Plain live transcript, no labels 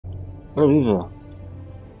Ora viva!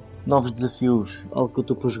 Novos desafios, algo que eu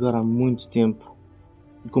estou para jogar há muito tempo.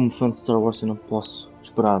 E como fã de Star Wars eu não posso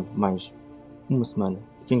esperar mais uma semana.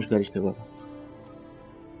 Eu tenho que jogar isto agora.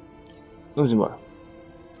 Vamos embora.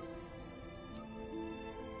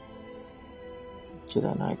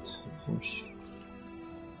 Jedi Knight.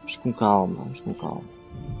 Vamos com calma, vamos com calma.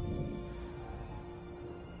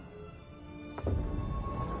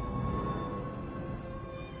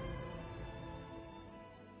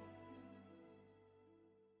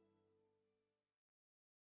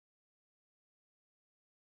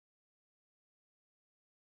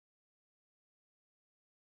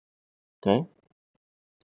 Ok?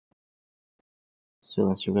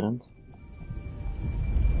 Silêncio grande.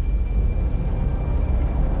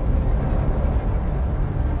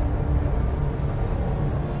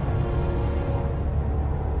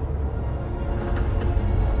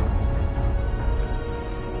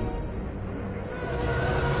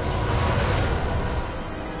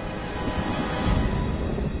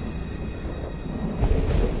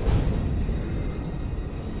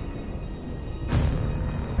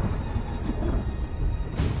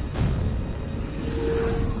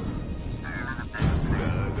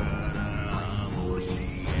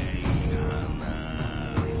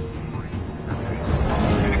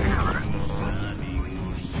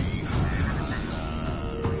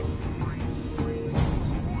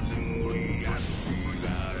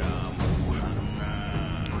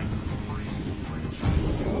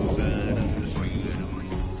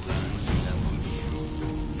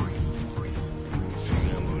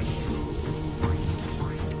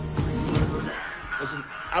 Listen,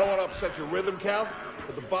 I don't want to upset your rhythm, Cal,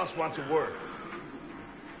 but the boss wants a word.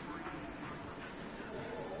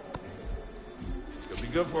 It's gonna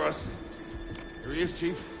be good for us. Here he is,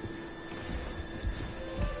 Chief.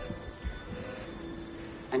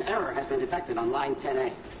 An error has been detected on line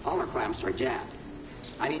 10A. All our clamps are jammed.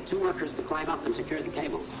 I need 2 workers to climb up and secure the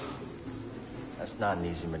cables. That's not an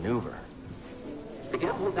easy maneuver. The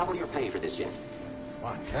Gap will double your pay for this shift.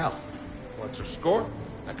 Come on, Cal. What's your score?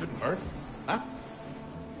 That couldn't hurt. Huh?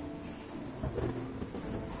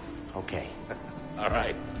 Okay. All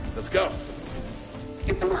right, let's go.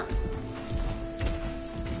 Get to work.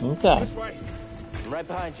 Okay. This way. I'm right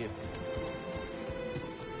behind you.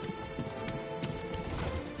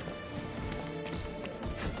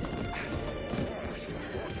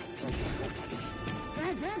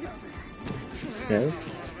 Ok.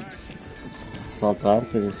 Saltar,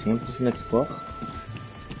 coisa simples. Onde é que se corre?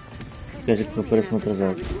 Quer que apareça-me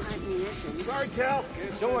atrasado. Sorry, Cal.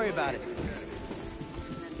 Don't worry about it.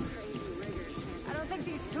 I don't think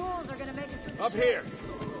these tools are gonna make it through the Up ship. here.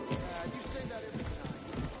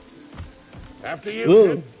 After you, Whoa.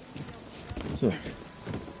 kid. So.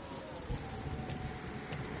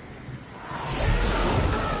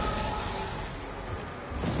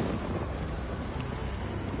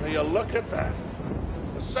 Will you look at that?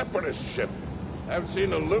 A separatist ship. Haven't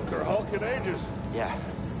seen a Luke or Hulk in ages. Yeah.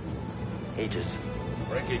 Ages.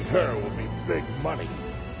 Breaking her will be big money.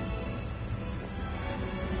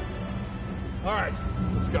 All right,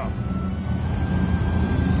 let's go.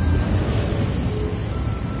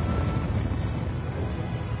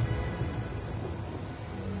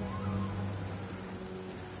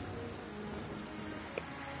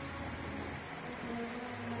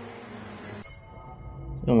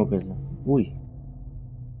 É uma coisa. Ui.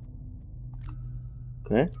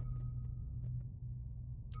 Ok.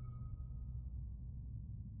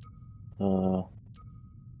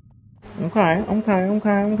 Okay.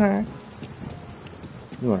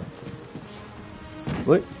 You are.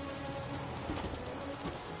 Wait.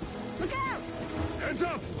 Look out! Hands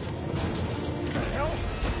up! What the hell?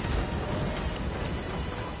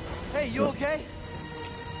 Hey, you okay?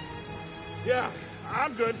 Yeah,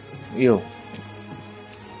 I'm good. Eu.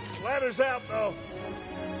 Ladder's out, though.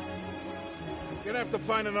 Gonna have to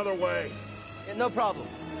find another way. Yeah, no problem.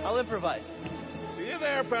 I'll improvise. See you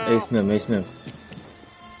there, É pal. isso mesmo, é isso mesmo.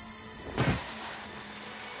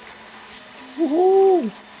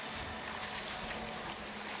 Uhul!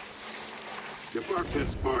 Depart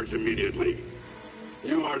this barge immediately.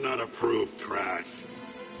 You are not approved trash.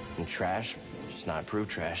 I'm trash. Just not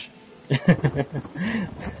approved trash.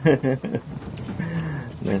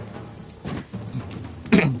 Man.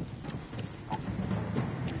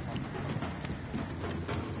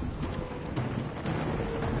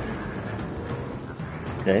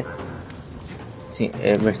 Ok. Sim,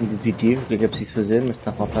 é bastante intuitivo o que é preciso fazer, mas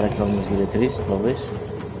está a faltar aqui algumas diretrizes, talvez.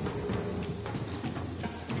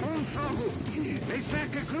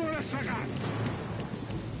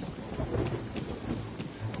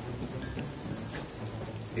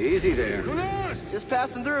 Easy there. Just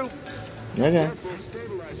passing passing through. Okay.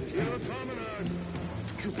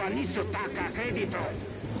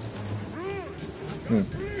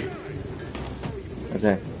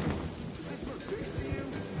 Okay.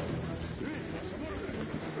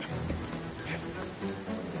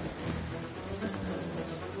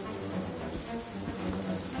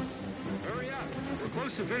 Hurry up. We're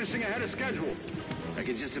close to finishing ahead of schedule. I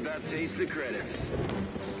can just about taste the credits.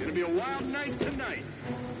 It's gonna be a wild night tonight.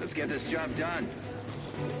 Let's get this job done.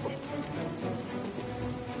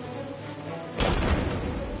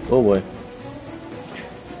 Oh boy.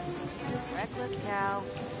 Reckless cow.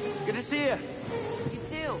 Good to see you. You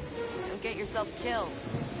too. Don't get yourself killed.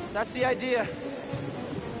 That's the idea.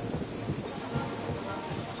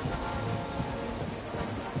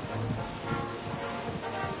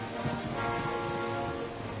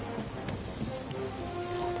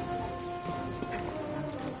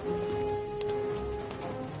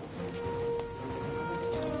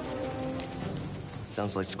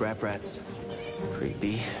 Sounds like scrap rats.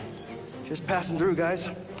 Creepy. Just passing through, guys.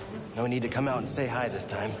 No need to come out and say hi this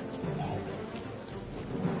time.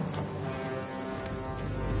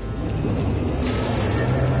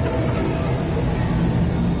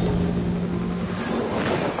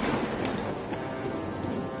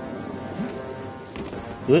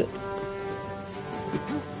 Do it.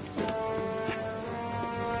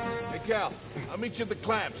 Hey, Cal, I'll meet you at the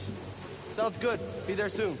clamps. Sounds good. Be there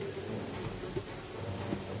soon.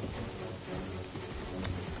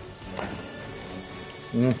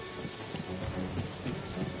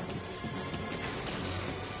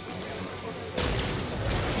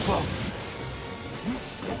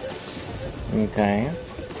 Okay.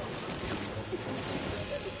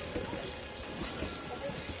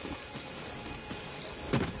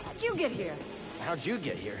 How'd you get here? How'd you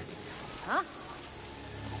get here? Huh?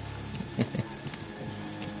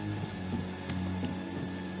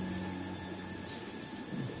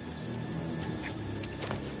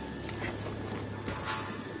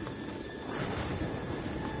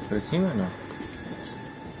 ¿Por encima o no?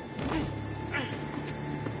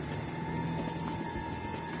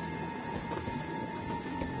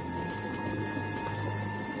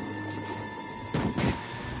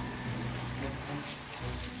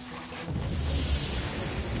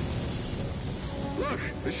 Look,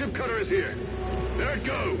 the ship cutter is here. There it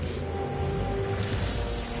goes.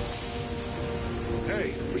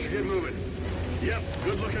 Hey, we should get moving. Yep,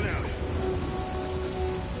 good looking out.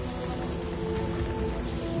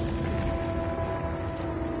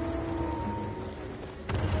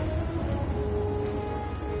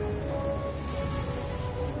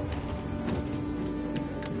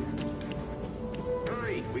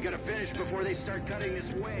 Hurry, we gotta finish before they start cutting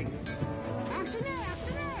this wing. After me,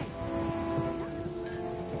 after me!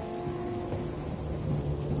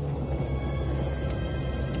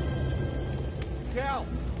 Cal,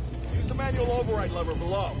 use the manual override lever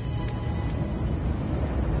below.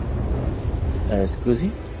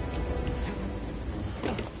 Scusi?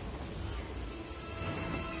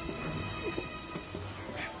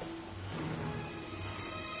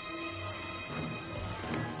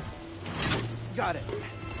 Got it.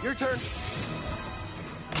 Your turn.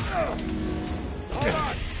 Hold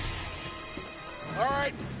on. All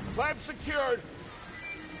right, clamp secured.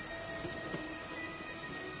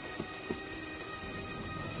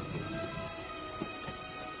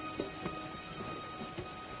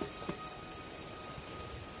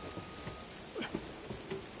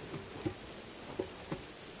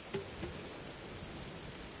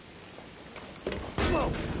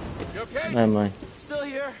 Whoa. You okay? Never mind. Still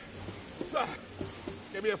here.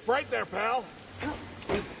 Give me a fright there, pal.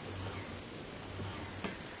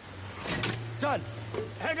 Done.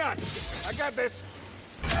 Hang on. I got this.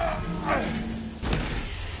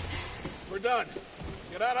 We're done.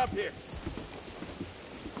 Get out up here.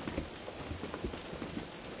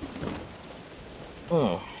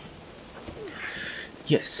 Oh.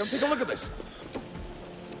 Yes. Come take a look at this.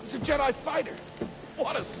 It's a Jedi fighter.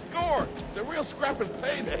 What a score! It's a real scrapper's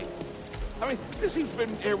payday. I mean, this thing's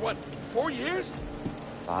been here, what, 4 years?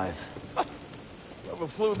 5. Whoever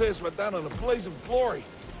flew this went down in a blaze of glory.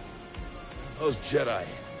 Those Jedi.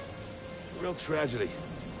 Real tragedy.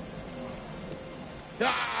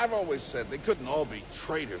 Yeah, I've always said they couldn't all be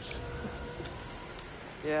traitors.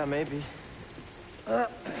 Yeah, maybe. I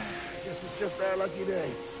guess it's just our lucky day.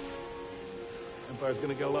 Empire's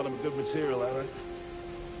gonna get a lot of good material out of it.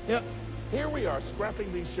 Yeah, here we are,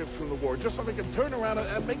 scrapping these ships from the war, just so they can turn around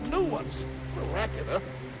and make new ones. What a racket, huh?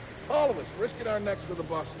 All of us risking our necks for the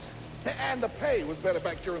bosses. And the pay was better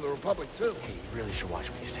back during the Republic, too. Hey, you really should watch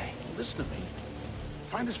what you say. Listen to me.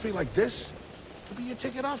 Find us free like this, it'll be your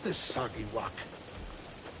ticket off this soggy rock.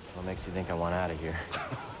 What makes you think I want out of here?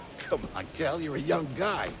 Come on, Cal, you're a young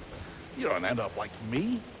guy. You don't end up like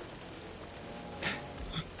me.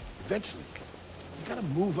 Eventually, you gotta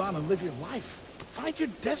move on and live your life. Find your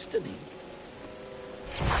destiny.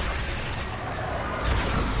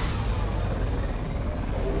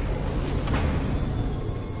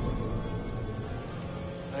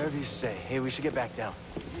 Whatever you say. Hey, we should get back down.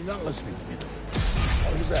 You're not listening to me.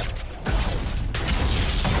 What was that?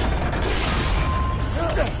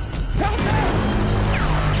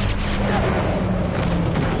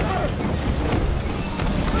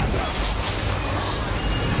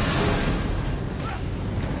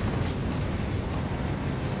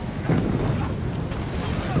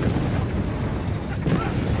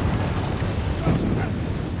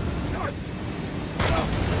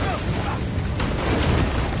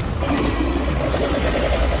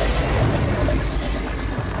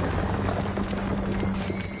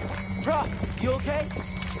 Bro, you okay?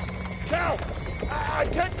 Cal! I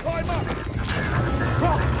can't climb up!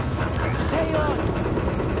 Bro, just hang on.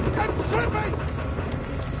 I'm slipping!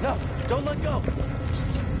 No, don't let go.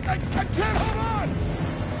 I can't hold on!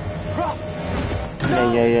 Bro!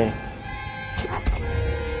 Yeah.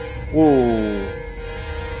 Whoa.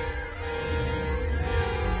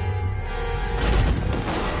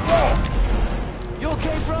 You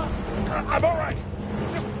okay, bro? I'm all right.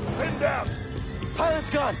 Just pinned down. Pilot's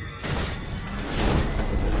gone.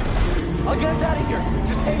 I'll get us out of here.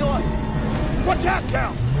 Just hang on. Watch out,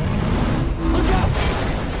 Cal! Look out!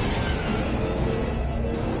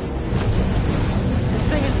 This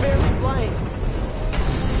thing is barely flying.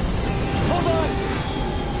 Hold on!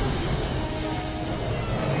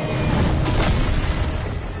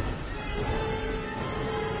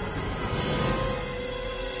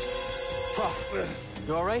 Bro,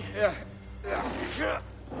 you all right? Yeah.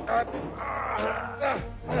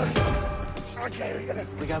 Okay,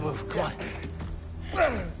 We gotta move. Come on.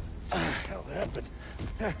 What the hell happened?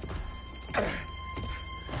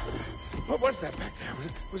 What was that back there?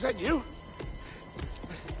 Was that you?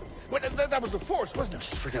 That was the Force, wasn't it?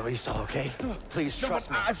 Just forget what you saw, okay? Please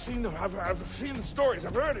trust me. I've seen the stories.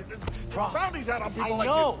 I've heard it. There's bounties out on people like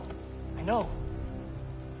you. I know.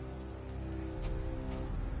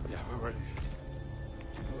 Yeah, we're ready.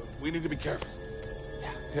 We need to be careful.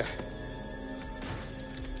 Yeah.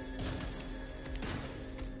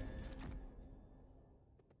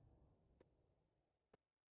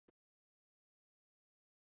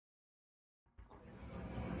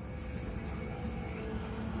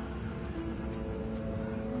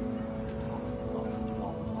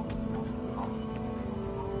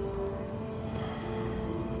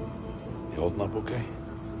 You holding up okay?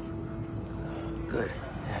 Good.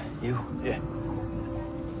 Yeah, you? Yeah.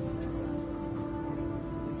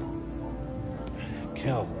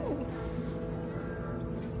 Cal,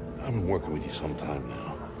 I've been working with you some time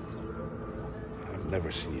now. I've never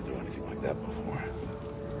seen you do anything like that before.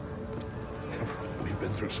 We've been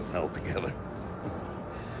through some hell together.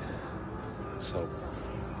 So,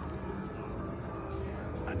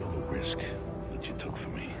 I know the risk that you took for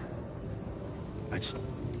me.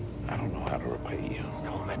 I don't know how to repay you.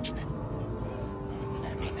 Don't mention it.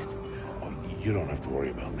 I mean it. Oh, you don't have to worry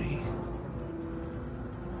about me.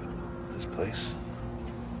 This place,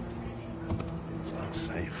 it's not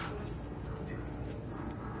safe.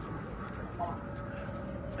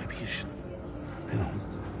 Maybe you should,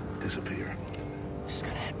 disappear. Just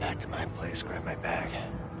gotta head back to my place, grab my bag.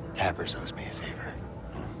 Tappers owes me a favor.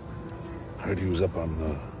 I heard he was up on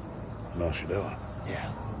Mount Shadella.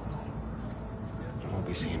 Yeah. You won't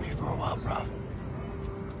be seeing me for a while, Prof.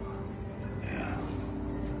 Yeah,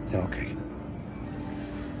 okay.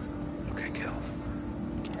 Okay, Cal.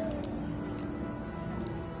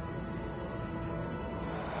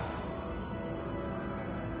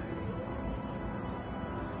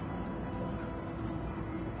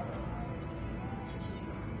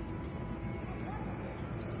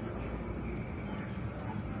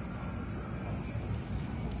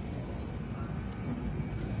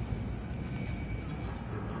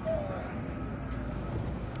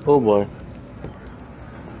 Oh boy.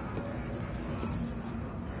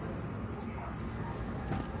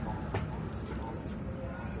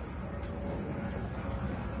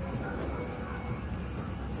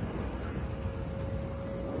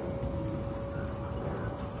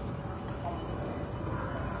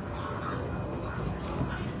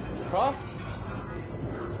 Prof?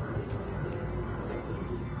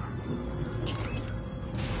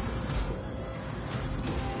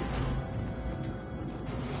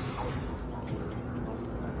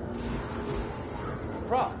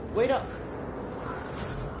 Prof, wait up.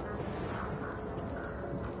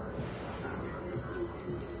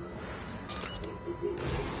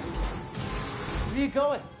 are you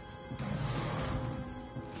going?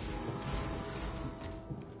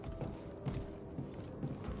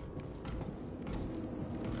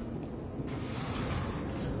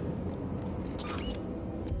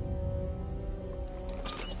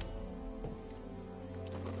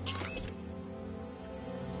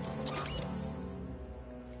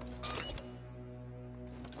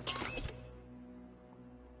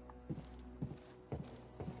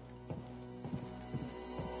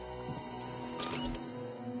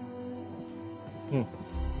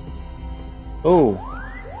 Oh.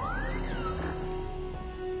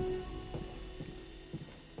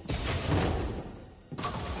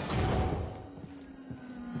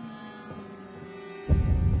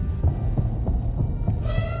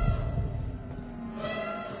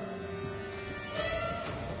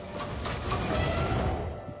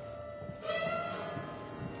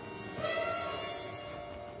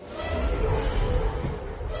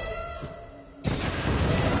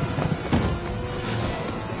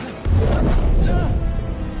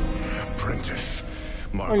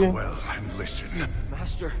 Mark well and listen.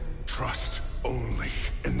 Master. Trust only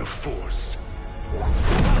in the Force.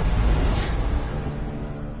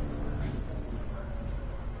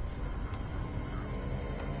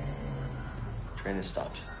 Train has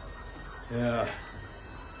stopped. Yeah,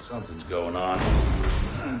 something's going on.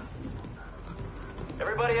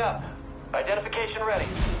 Everybody up. Identification ready.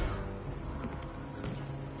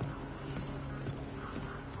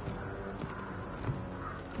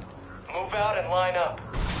 Move out and line up.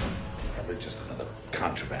 Probably just another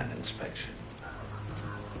contraband inspection.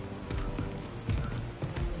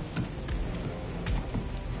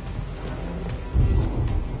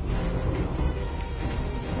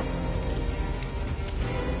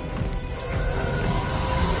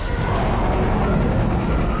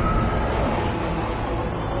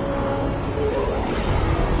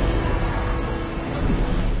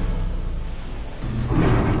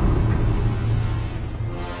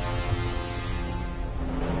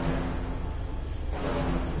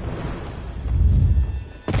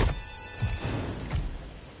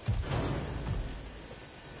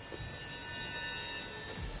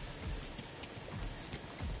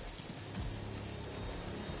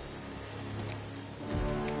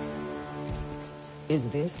 Is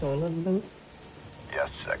this all of them? Yes,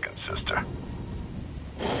 second sister.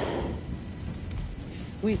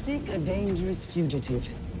 We seek a dangerous fugitive.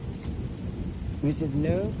 This is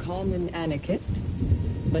no common anarchist,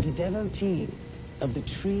 but a devotee of the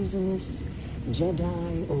treasonous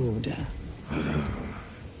Jedi Order.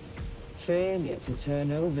 Failure to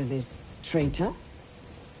turn over this traitor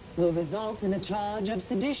will result in a charge of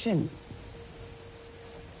sedition.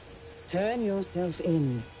 Turn yourself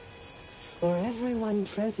in, or everyone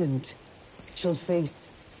present shall face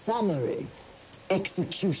summary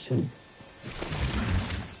execution.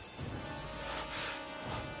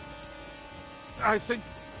 I think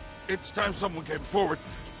it's time someone came forward.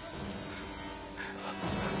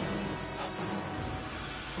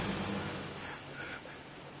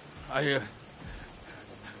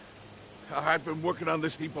 I've been working on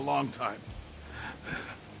this heap a long time.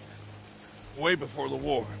 Way before the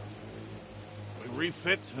war. We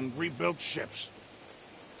refit and rebuilt ships.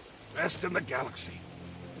 Best in the galaxy.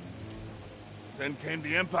 Then came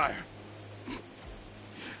the Empire.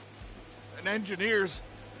 And engineers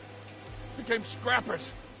became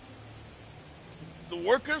scrappers. The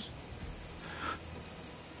workers,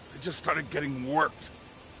 they just started getting worked.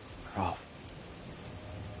 Oh.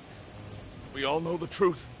 We all know the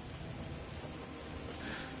truth.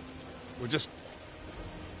 We're just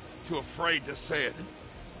too afraid to say it.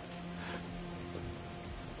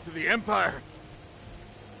 To the Empire,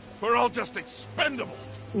 we're all just expendable.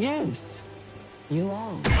 Yes, you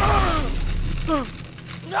are.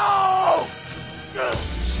 No!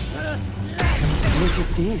 Look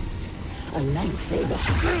at this, a lightsaber.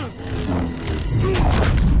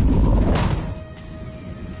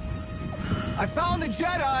 I found the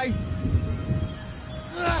Jedi!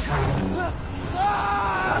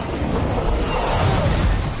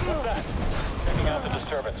 What's that? Taking out the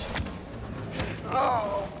disturbance.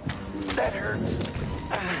 Oh, that hurts.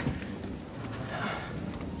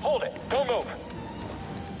 Hold it! Don't move!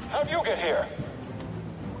 How'd you get here?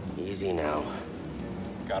 Easy now.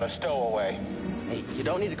 Got a stowaway. Hey, you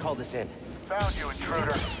don't need to call this in. Found you,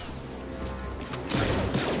 intruder.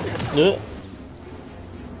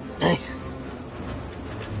 Nice.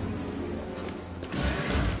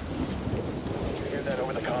 You hear that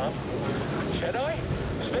over the comm? Jedi?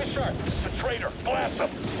 Stay sharp. It's a traitor. Blast him.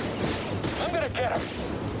 I'm gonna get him.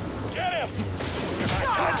 Get him!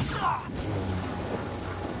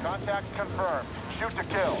 Contact confirmed. Shoot to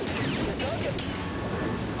kill.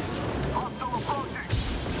 Hostile approaching.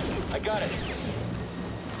 I got it.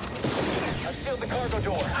 I've sealed the cargo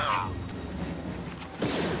door.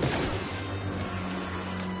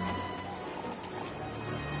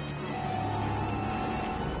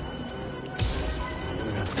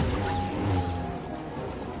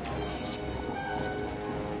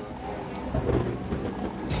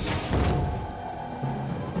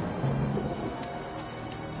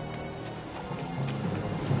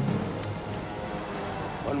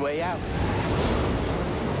 One way out.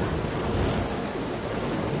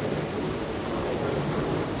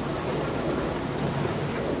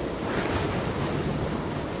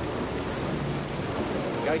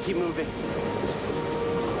 Gotta keep moving.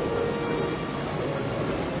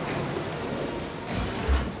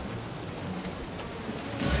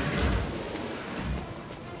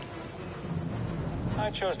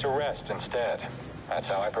 I chose to rest instead. That's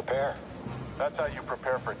how I prepare. That's how you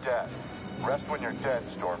prepare for death. Rest when you're dead,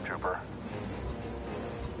 Stormtrooper.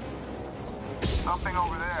 Something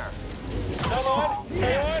over there. Come on!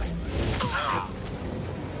 Come on!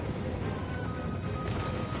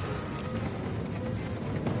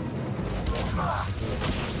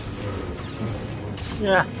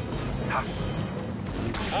 Yeah.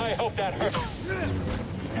 I hope that hurt.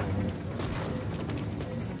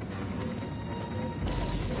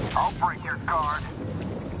 I'll break your guard.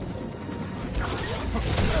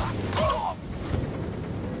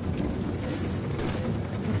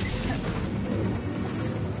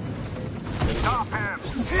 Stop him!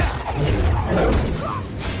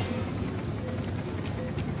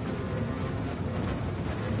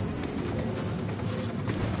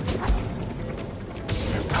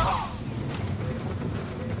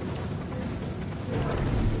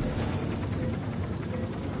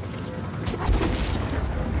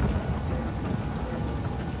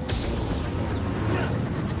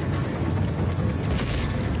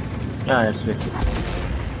 Ah, that's it.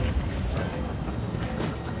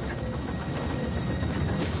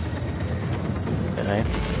 Okay.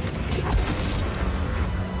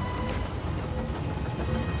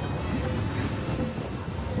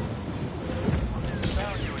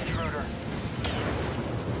 Found you, intruder.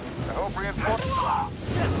 I hope reinforcements.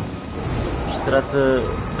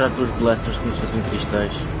 Trata os blasters como se fossem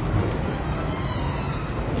cristais.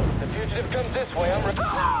 The fugitive comes this way. I'm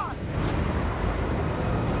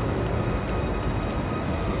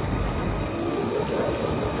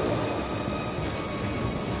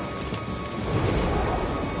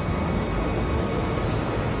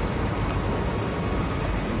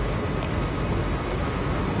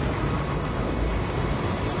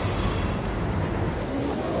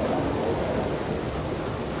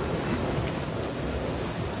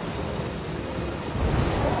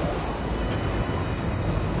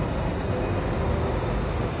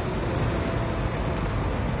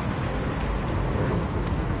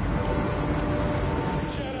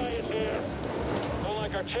Jedi is here. Don't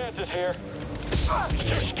like our chances here.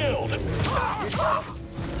 Too skilled.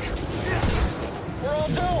 We're all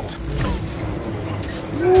doomed.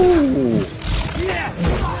 Ooh.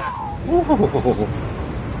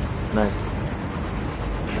 Nice.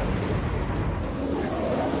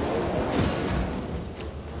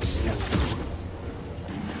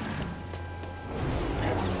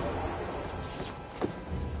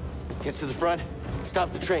 Get to the front.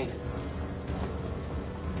 Stop the train.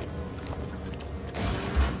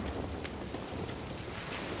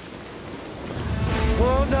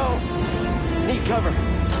 Whoa, no! Need cover.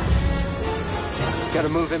 Gotta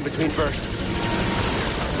move in between bursts.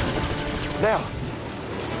 Now!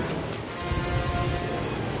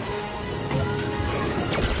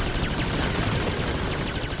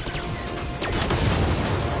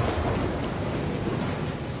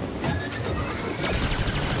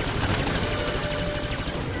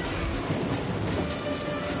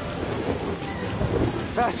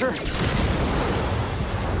 Faster!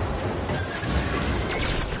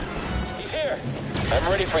 He's here. I'm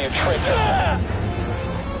ready for your trick.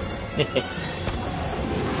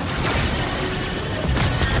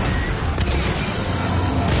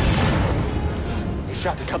 He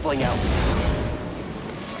shot the coupling out.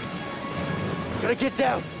 Gotta get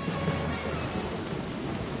down!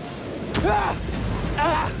 Ah!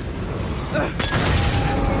 Ah!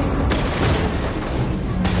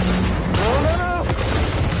 No, no, no!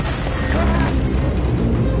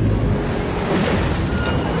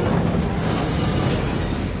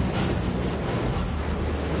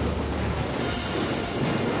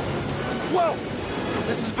 Whoa!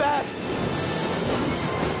 This is bad!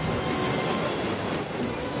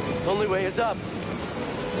 Only way is up.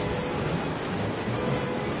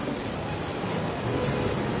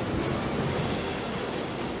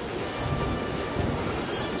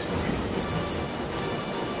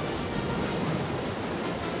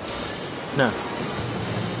 No.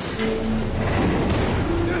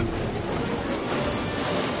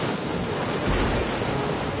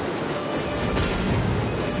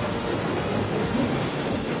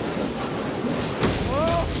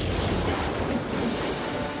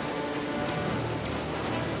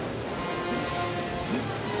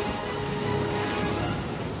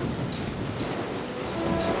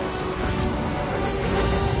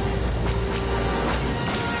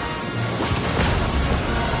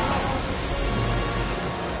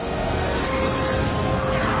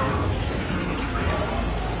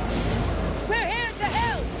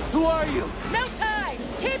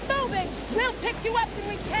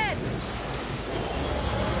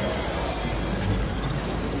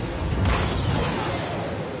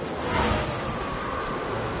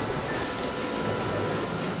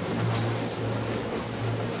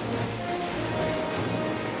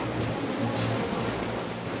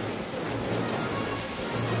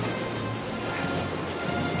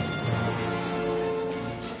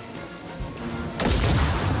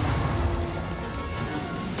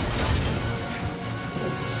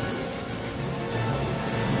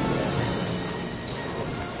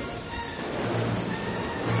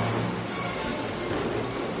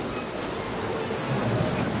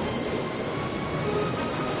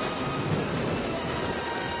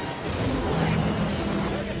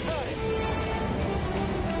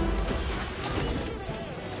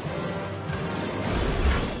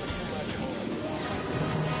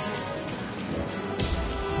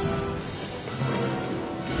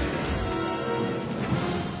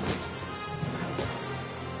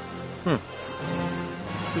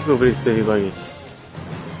 Descobri esse perigo aí.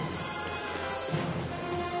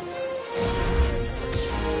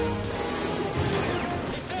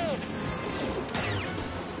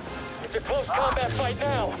 It's a close combat fight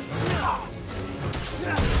now.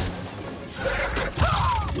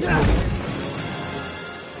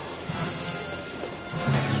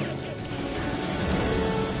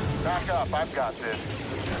 Back up, I've got this.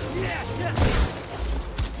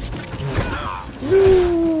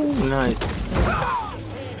 Woo, nice.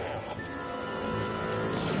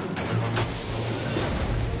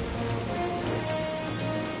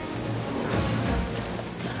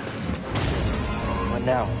 What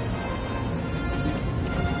now?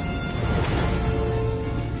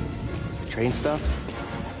 Train stuff?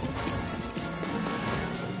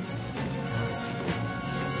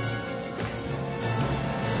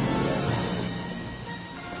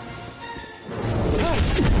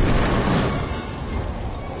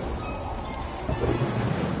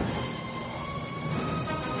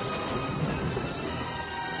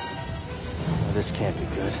 Oh, this can't be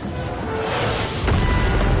good.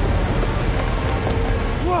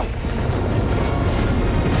 Whoa!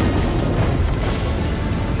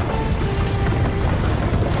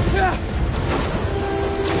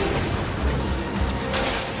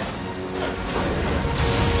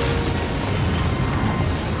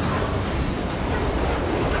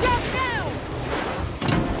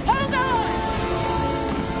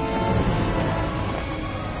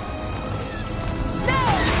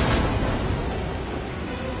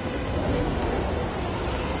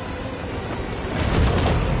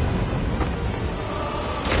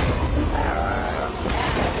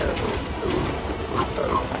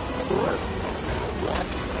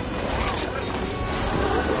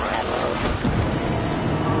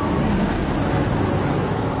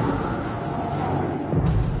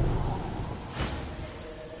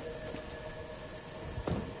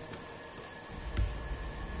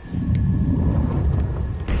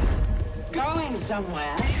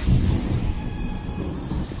 Somewhere.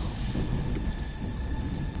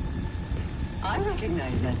 I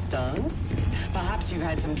recognize that stance. Perhaps you've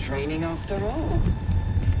had some training after all.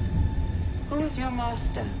 Who's your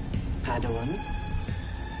master, Padawan?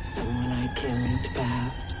 Someone I killed,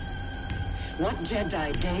 perhaps? What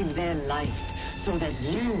Jedi gave their life so that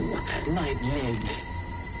you might live?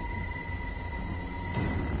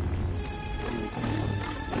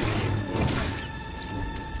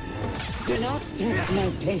 Do not test my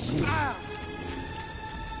patience.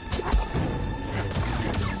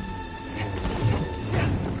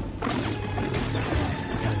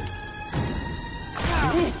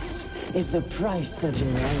 This is the price of your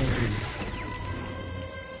arrogance.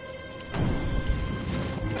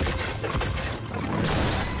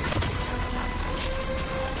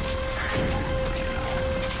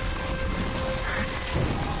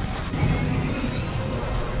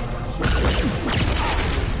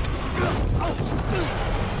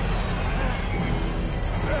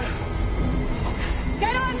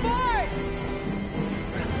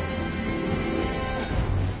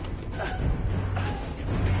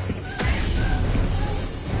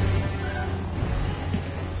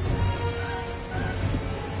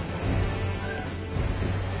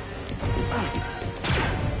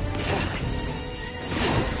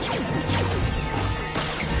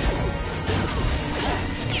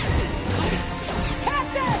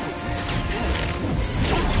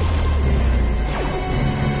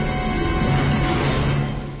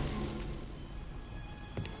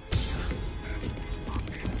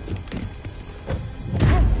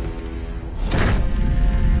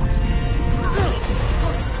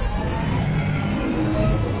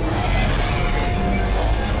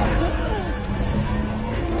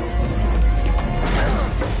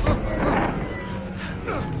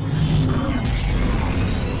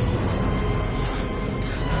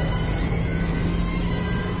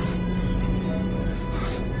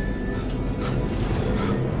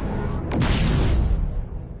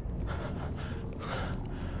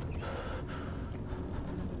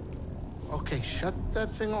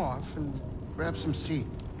 that thing off and grab some seat.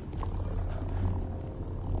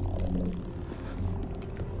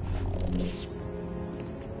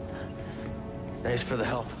 Thanks for the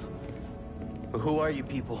help. But who are you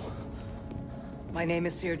people? My name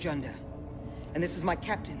is Seer Junda, and this is my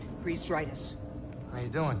captain, Grease Dritus. How you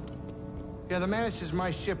doing? Yeah, the Mantis is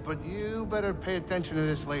my ship, but you better pay attention to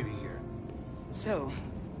this lady here. So,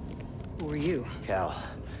 who are you? Cal.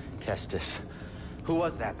 Kestis. Who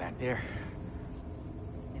was that back there?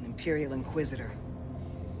 An Imperial Inquisitor.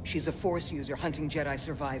 She's a Force user hunting Jedi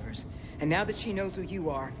survivors. And now that she knows who you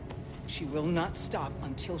are, she will not stop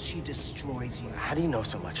until she destroys you. How do you know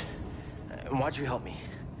so much? And why'd you help me?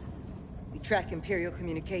 We track Imperial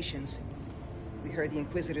communications. We heard the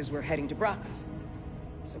Inquisitors were heading to Bracca,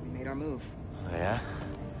 so we made our move. Oh, yeah?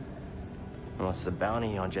 And what's the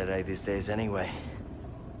bounty on Jedi these days anyway?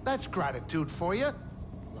 That's gratitude for you.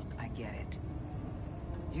 Look, I get it.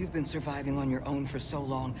 You've been surviving on your own for so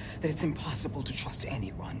long that it's impossible to trust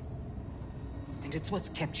anyone. And it's what's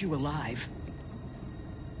kept you alive.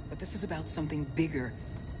 But this is about something bigger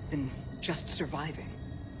than just surviving.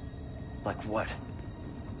 Like what?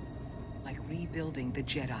 Like rebuilding the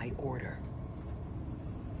Jedi Order.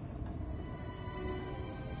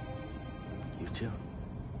 You too?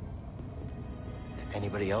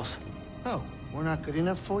 Anybody else? Oh, we're not good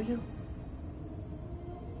enough for you?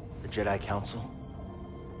 The Jedi Council?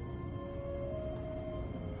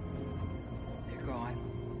 They're gone.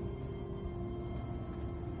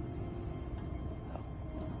 Oh.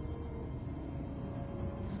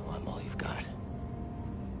 So I'm all you've got.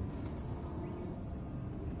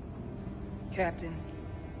 Captain,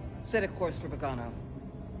 set a course for Bogano.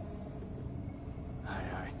 Aye,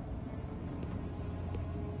 aye.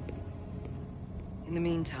 In the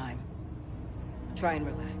meantime, try and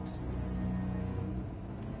relax.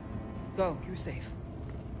 Go, you're safe.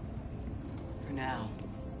 For now.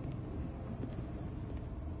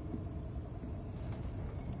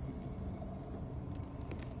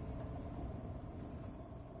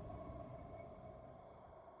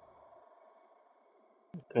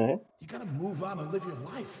 Okay. You gotta move on and live your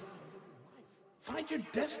life. Find your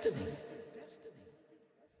destiny.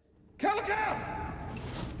 Calico!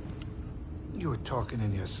 You were talking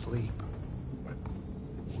in your sleep.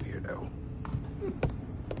 Weirdo.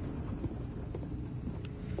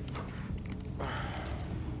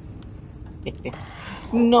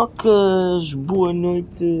 Nocas, boa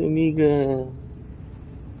noite, amiga.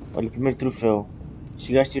 Olha, primeiro troféu.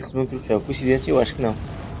 Chegaste e recebeu um troféu. Coincidência? Eu acho que não.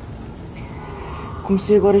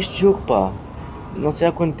 Comecei agora este jogo, pá. Não sei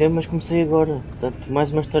há quanto tempo, mas comecei agora. Portanto,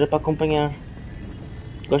 mais uma história para acompanhar.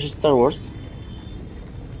 Gostas de Star Wars?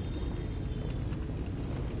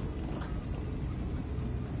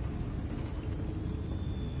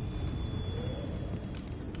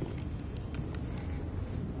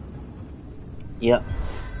 Yeah.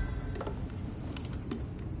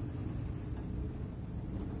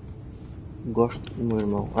 Gosto do meu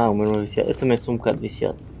irmão. O meu irmão é viciado. Eu também sou um bocado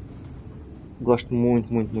viciado. Gosto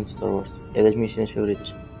muito, muito, muito de Star Wars. É das minhas cenas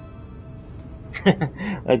favoritas.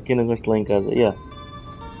 A de quem não gosta lá em casa. Yeah.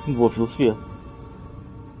 Boa filosofia.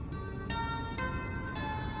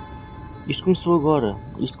 Isto começou agora.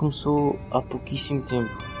 Isto começou há pouquíssimo tempo.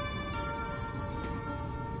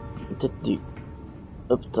 Até te digo.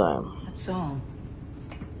 Uptime. That's all.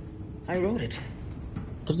 I wrote it.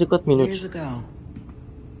 34 minutos. Years ago.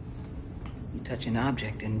 You touch an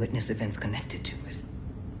object and witness events connected to it.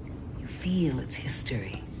 You feel its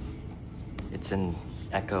history. It's an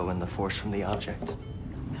echo in the force from the object.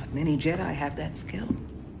 Not many Jedi have that skill.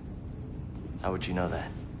 How would you know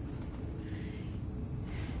that?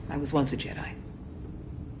 I was once a Jedi,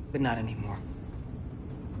 but not anymore.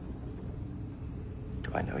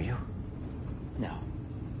 Do I know you? No.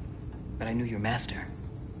 But I knew your master,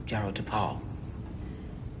 Jaro Tapal.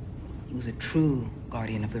 He was a true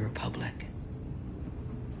guardian of the Republic.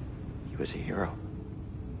 He was a hero.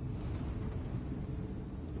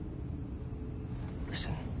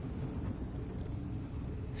 Listen.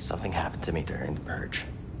 Something happened to me during the Purge.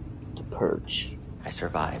 The Purge. I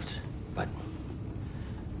survived, but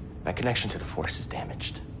my connection to the Force is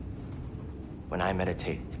damaged. When I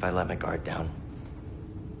meditate, if I let my guard down,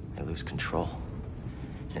 I lose control.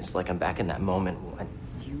 And it's like I'm back in that moment when...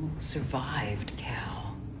 You survived,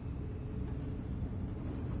 Cal.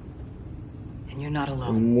 And you're not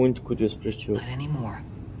alone. Muito curioso para este jogo. Not anymore.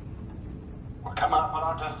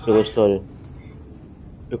 Pela história.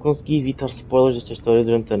 Eu consegui evitar spoilers desta história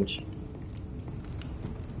durante anos.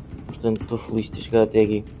 Portanto, estou feliz de ter chegado até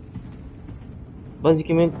aqui.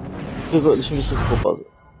 Basicamente, deixa-me ver se eu vou pausa.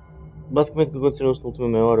 Basicamente o que aconteceu na última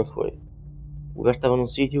meia hora foi: o gajo estava num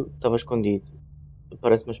sítio, estava escondido.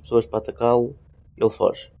 aparecem umas pessoas para atacá-lo e ele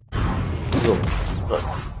foge. Resumo,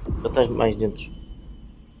 pronto, já estás mais dentro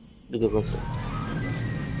do que aconteceu.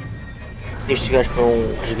 Estes gajos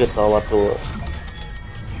para resgatá-lo à toa.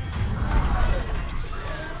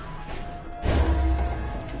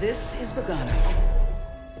 This is Bogano.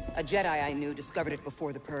 A Jedi I knew discovered it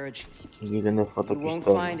before the Purge. E grande foto You que won't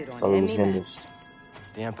está find it on de any legendas. maps.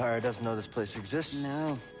 The Empire doesn't know this place exists.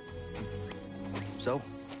 No. So,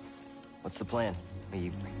 what's the plan?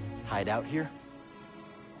 We hide out here?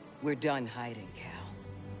 We're done hiding, Cal.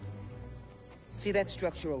 See that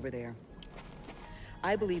structure over there?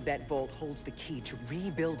 I believe that vault holds the key to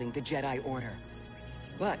rebuilding the Jedi Order.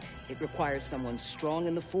 But it requires someone strong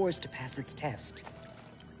in the Force to pass its test.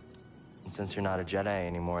 And since you're not a Jedi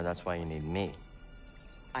anymore, that's why you need me.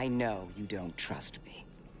 I know you don't trust me.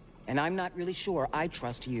 And I'm not really sure I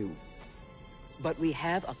trust you. But we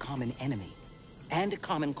have a common enemy. And a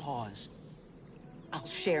common cause. I'll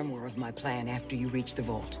share more of my plan after you reach the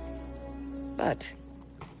vault. But,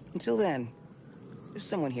 until then, there's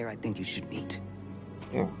someone here I think you should meet.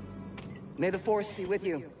 Yeah. May the Force be with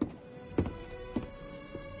you.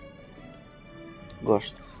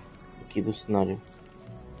 Gosto aqui do cenário.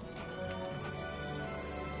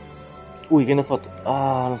 Ui, grande foto.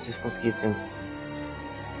 Ah, não sei se consegui a tempo.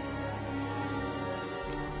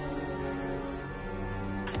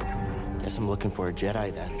 Guess I'm looking for a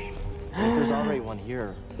Jedi then. If there's already one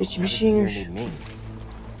here, Estes why does this here bichinhos. need me?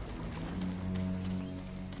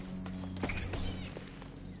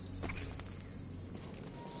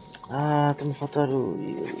 Ah, está-me a faltar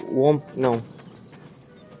o Omp, não.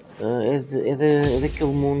 É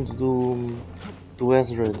daquele mundo do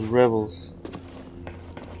Ezra, do Rebels.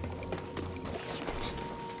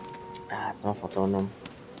 Ah, está-me a faltar o nome.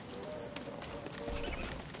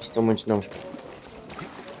 Isto são muitos nomes.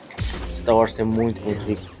 Star Wars é muito, muito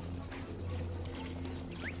rico.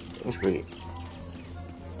 Vamos por aqui.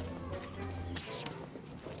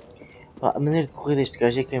 Pá, a maneira de correr deste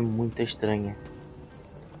gajo é que é muito estranha.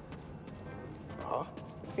 Oh,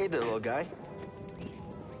 hey there, little guy.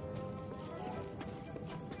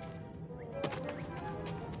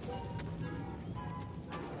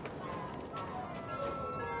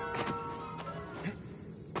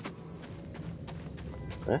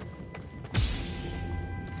 É?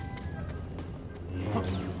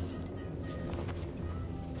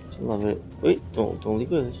 Deixa lá ver. Ui, estão ali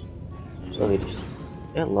coisas. Deixa lá ver isto.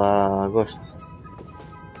 É lá, gosto.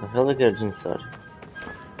 A vela que era desnecessário.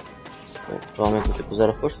 Bem, provavelmente vou ter que usar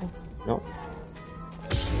a força. Não.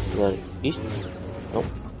 Usar isto.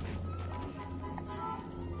 Não.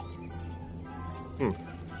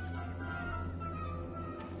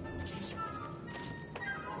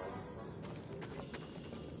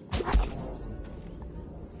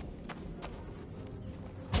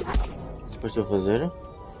 Depois estou a fazer.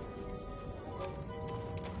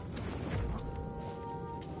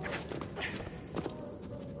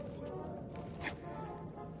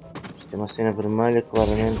 Isto tem uma cena vermelha,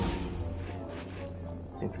 claramente.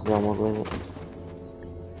 Tenho que fazer alguma coisa.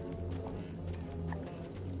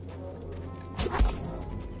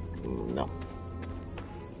 Não.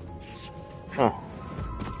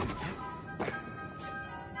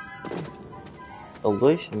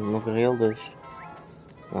 L2? Não carreguei L2.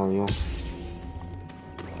 Não, ali um.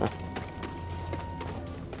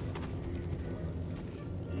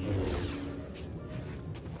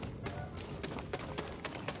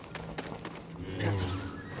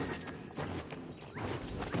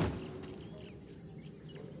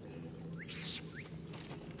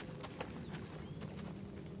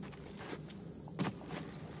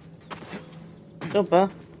 Então pá.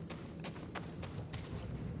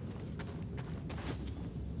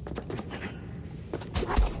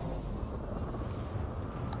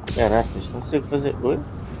 Caraças, não sei o que fazer. Oi?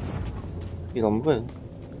 Fiz alguma coisa?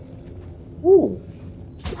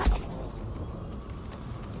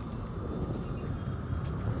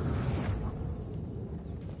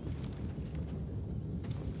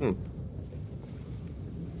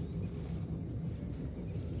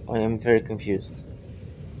 I am very confused.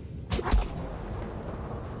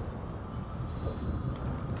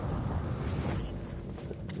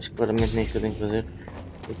 Mas claramente nem é isso que eu tenho que fazer.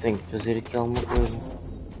 Eu tenho que fazer aqui alguma coisa.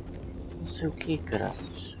 Não sei o que,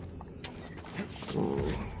 caraças. Vou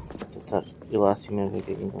tentar ir lá acima e ver o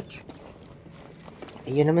que é que encontro.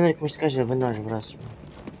 E é na maneira como este gajo abandona os braços.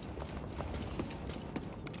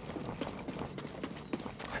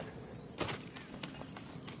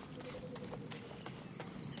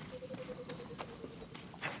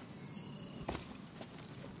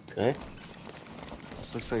 Okay.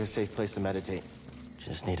 This looks like a safe place to meditate.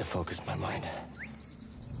 Just need to focus my mind.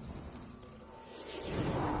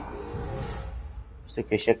 Isto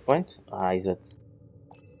aqui é checkpoint? Ah, exato.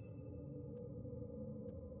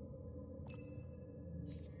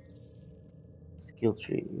 Skill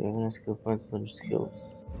tree. You have no skill points on skills.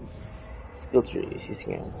 Skill tree, sim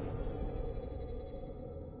senhor.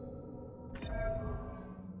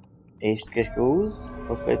 É isto que queres que eu use?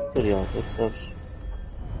 Ok, tutorial, o que é que sabes?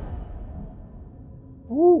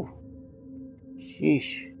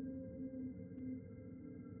 Xixi.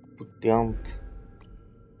 Potente.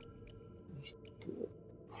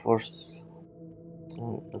 Force.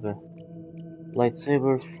 Ok.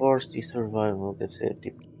 Lightsaber, Force e Survival. Deve ser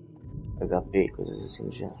tipo HP e coisas assim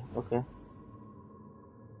do género. Ok.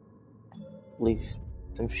 Leave.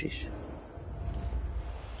 Estamos fixe.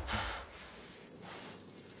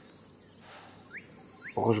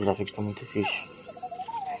 Porra, os gráficos estão muito fixe.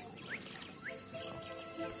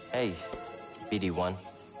 Hey, BD1.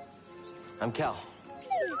 I'm Cal.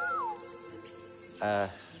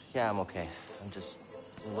 Yeah, I'm okay. I'm just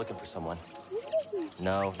looking for someone.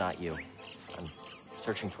 No, not you. I'm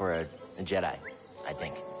searching for a Jedi, I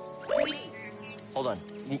think. Hold on.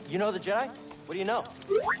 You know the Jedi? What do you know?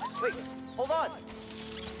 Wait, hold on.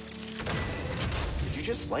 Did you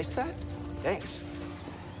just slice that? Thanks.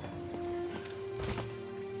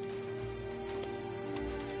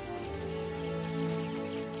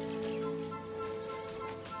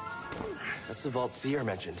 That's the vault Seer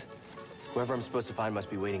mentioned. Whoever I'm supposed to find must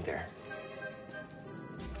be waiting there.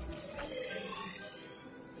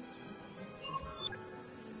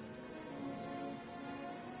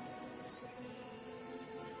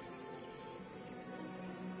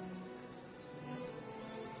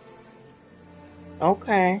 Ok.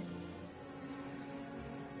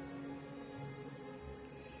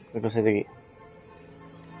 Como é que eu saio daqui?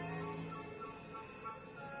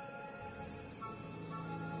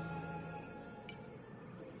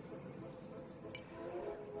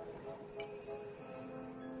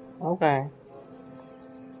 Ok.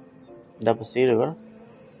 Dá para sair agora?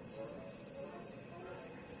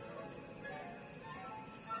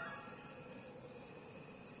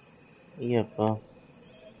 Epá.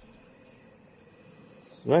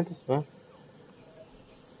 Se bem, está-se bem.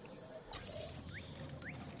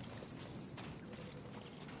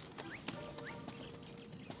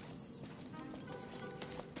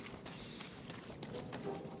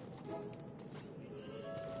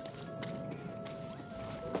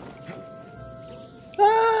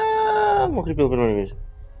 Ah, morri pela primeira vez.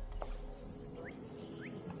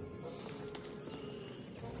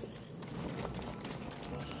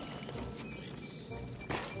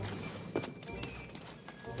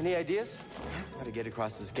 Any ideas? Gotta get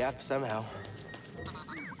across this gap somehow.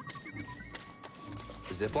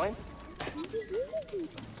 The zip line?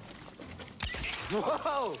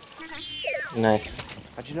 Whoa! Nice.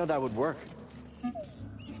 How'd you know that would work?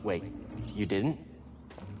 Wait, you didn't?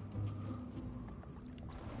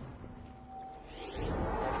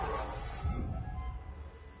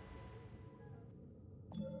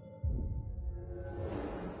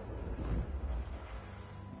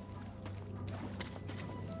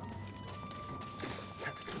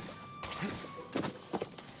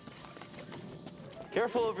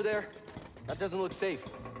 Careful over there. That doesn't look safe.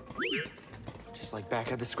 Just like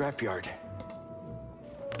back at the scrapyard.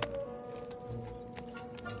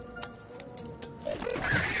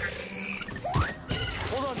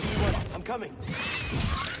 Hold on, BD1. I'm coming.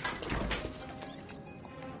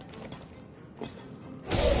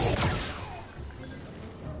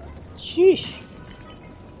 Xixi.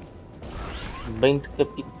 Bem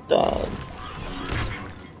decapitado.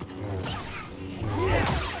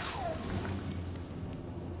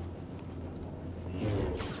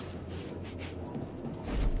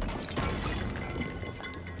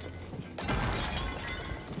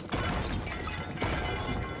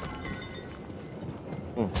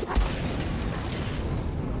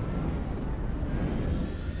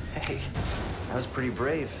 Hey, that was pretty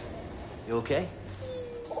brave. You okay?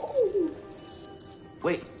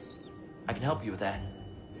 Wait, I can help you with that.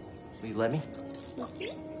 Will you let me?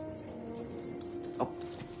 Oh,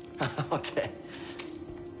 okay.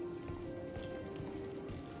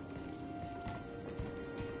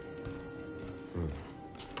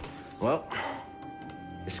 Well,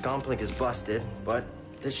 your scomplink is busted, but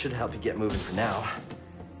this should help you get moving for now.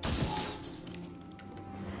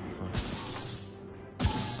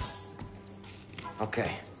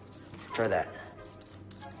 Okay, try that.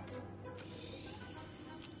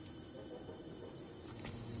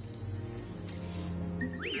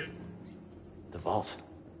 The vault.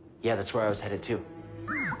 Yeah, that's where I was headed to.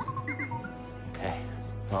 Okay,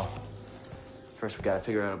 well, first we gotta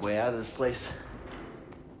figure out a way out of this place.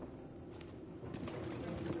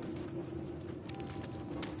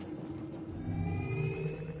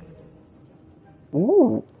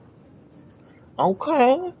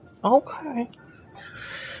 Okay. Okay.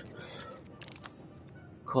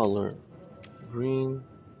 Color green.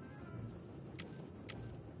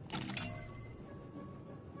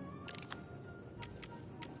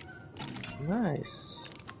 Nice.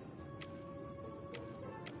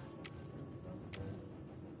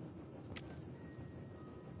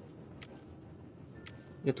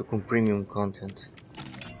 Eu tô com premium content.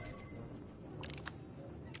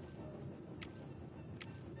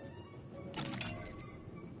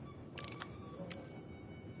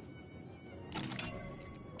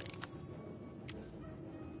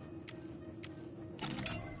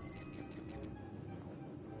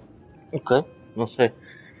 Ok, não sei.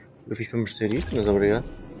 Eu fiz para merecer isto, mas obrigado.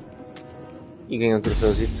 E ganhei um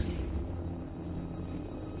troféuzito.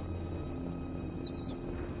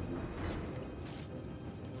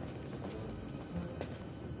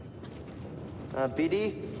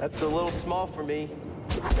 BD, that's a little small for me.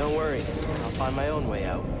 Don't worry, I'll find my own way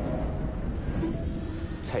out.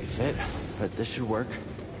 Tight fit, but this should work.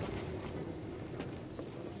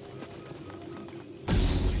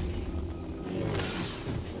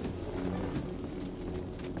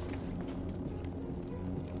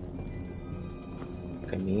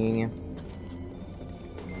 Caminha.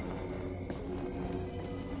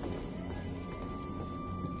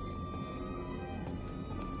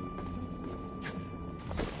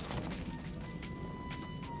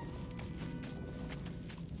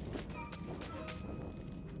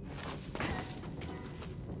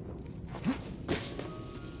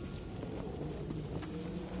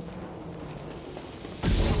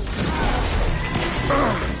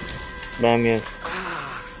 Dá mesmo.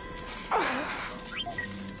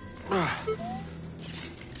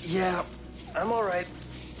 Yeah, I'm all right.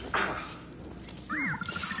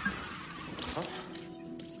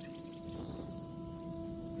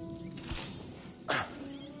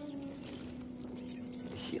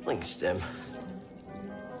 Healing stem.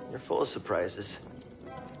 You're full of surprises.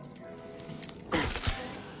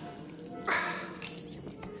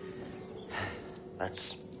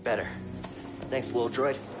 That's better. Thanks, little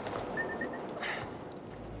droid.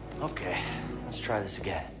 Okay, let's try this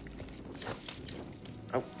again.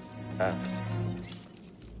 Oh,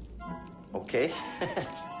 okay.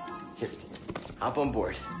 Here, hop on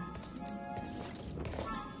board.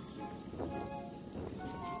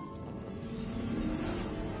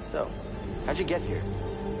 So, how'd you get here?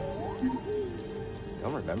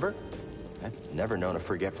 Don't remember? I've never known a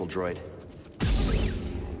forgetful droid.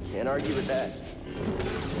 Can't argue with that.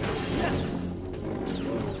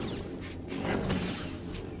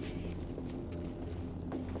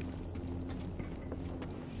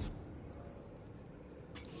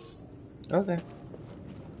 Okay.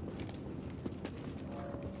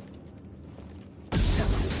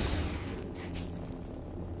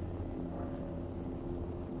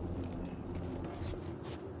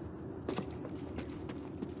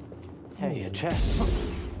 Hey, a chest.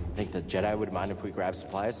 Think the Jedi would mind if we grab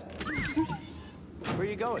supplies? Where are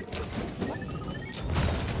you going?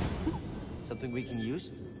 Something we can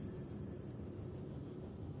use?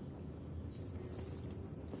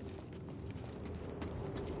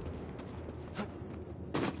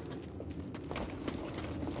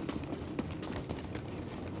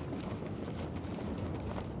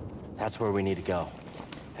 That's where we need to go.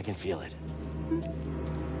 I can feel it.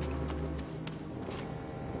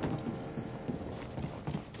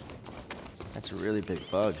 That's a really big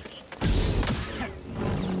bug.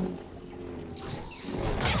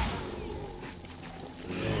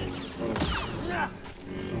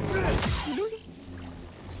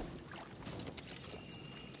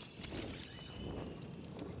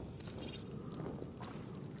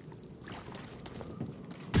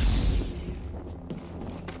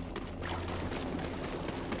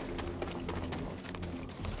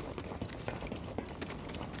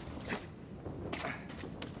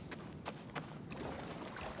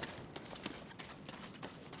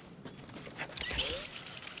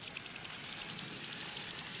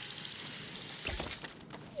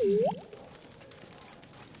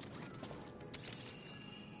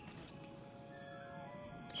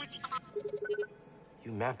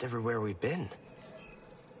 You mapped everywhere we've been.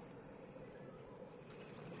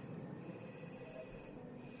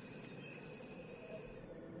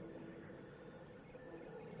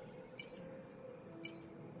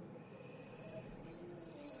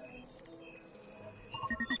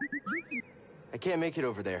 I can't make it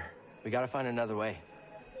over there. We gotta find another way.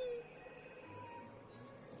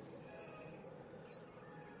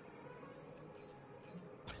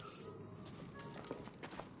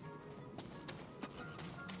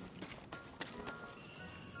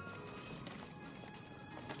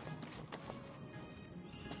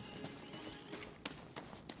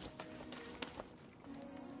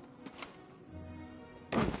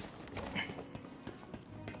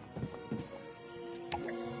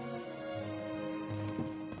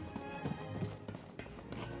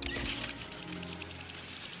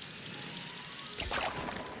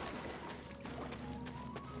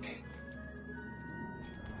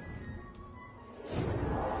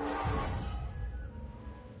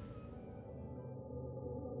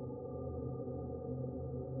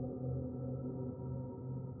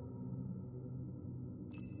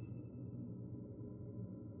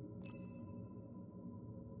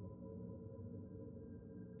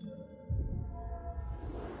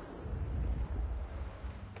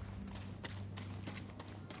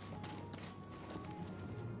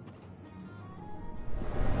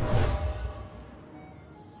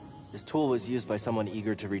 This tool was used by someone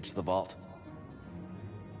eager to reach the vault.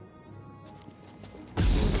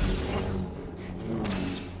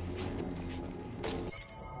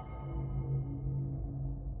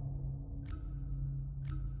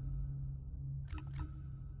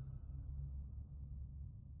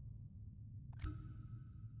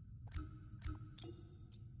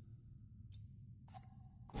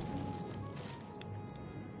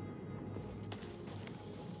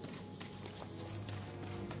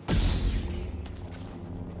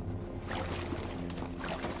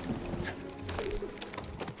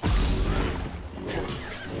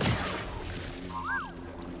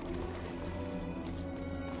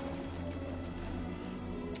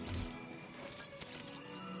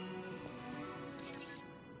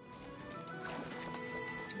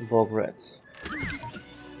 Bog rats.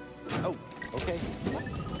 Oh, okay.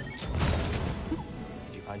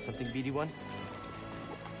 Did you find something, BD1?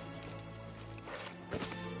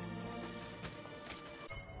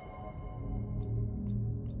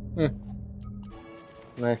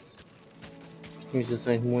 Nice.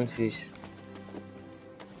 Customizações muito fixe.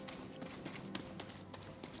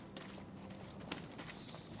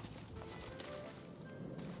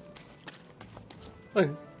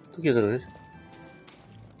 Olha, estou aqui outra vez.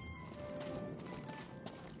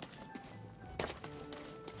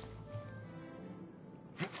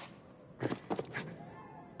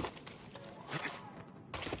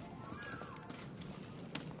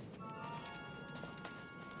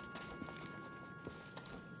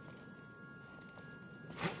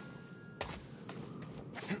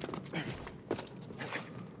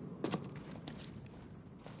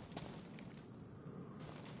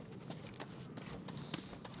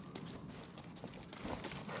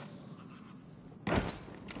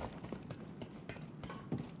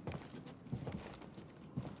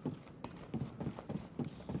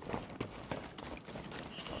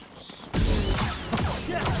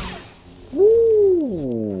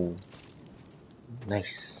 Nice.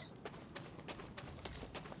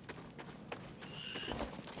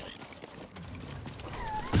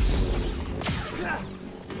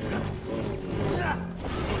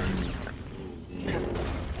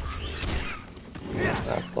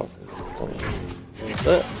 Ah, fuck.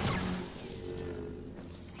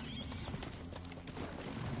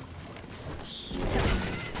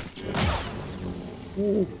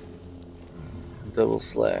 Double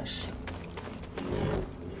slash.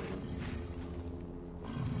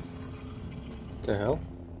 What the hell?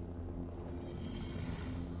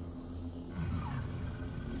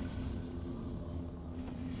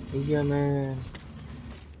 Yeah, man.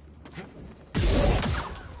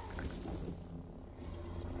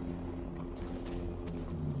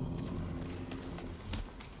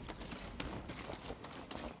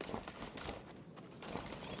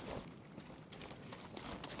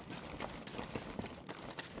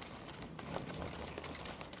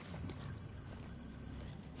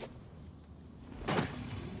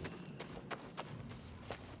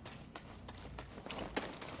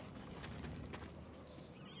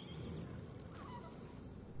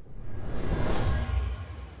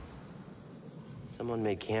 Someone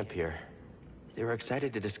made camp here. They were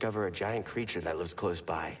excited to discover a giant creature that lives close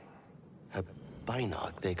by. A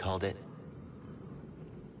binog, they called it.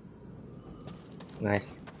 Nice.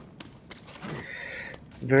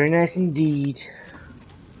 Very nice indeed.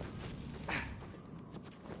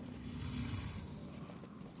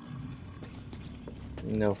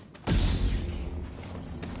 No.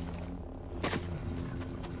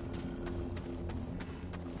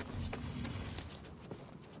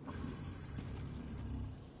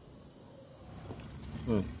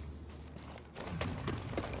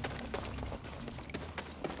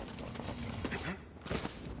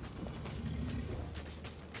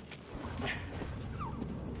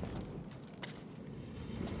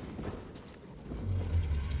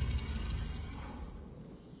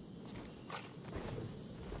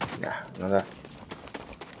 Não dá.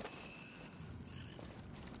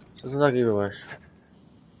 Deixa eu soltar aqui para baixo.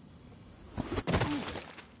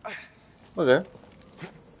 Ok.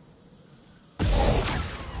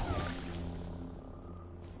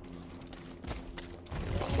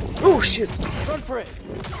 Oh shit! Run for it!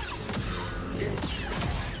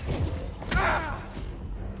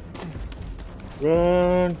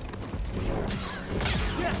 Run!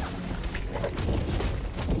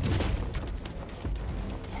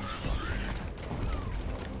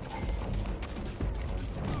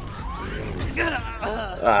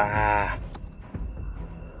 Ah!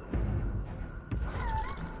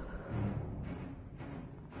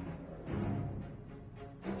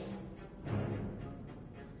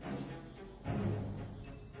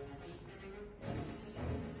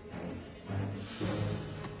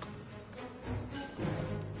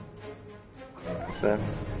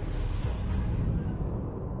 esperto.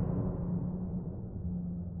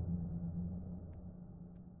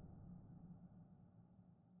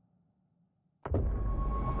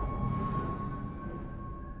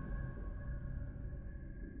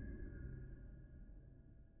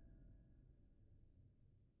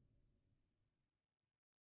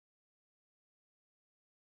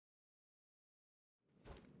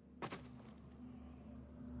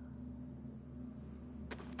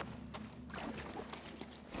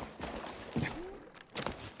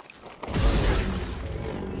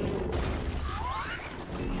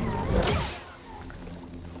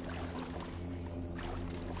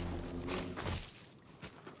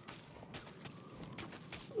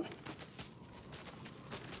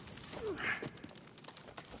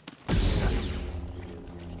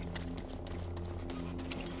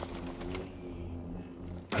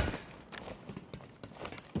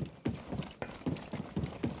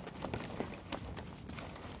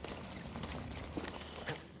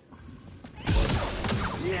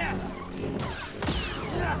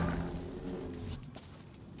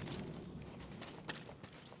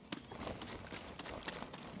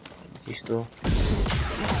 Isto.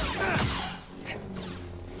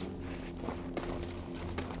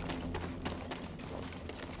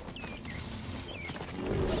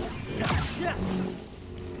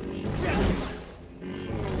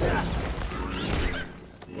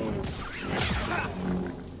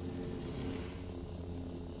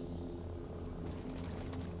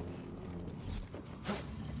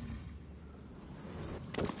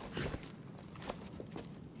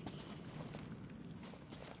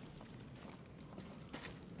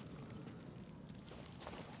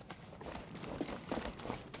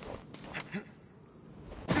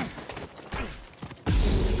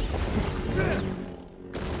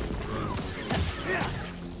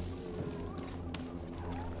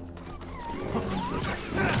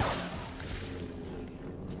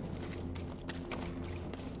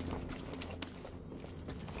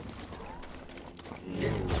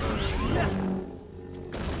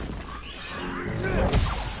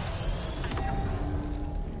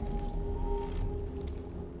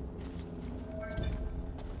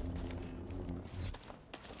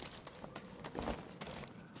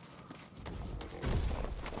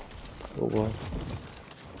 Boa.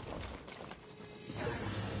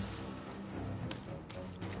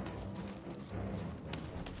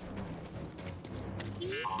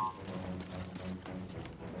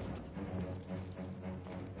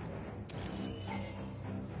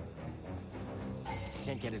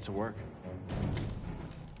 Can't get it to work.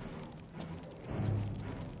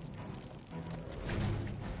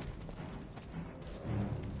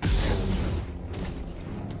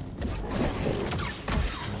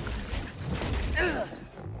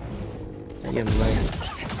 Yeah, man.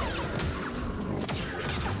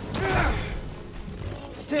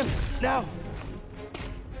 Stim, now!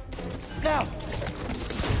 Now!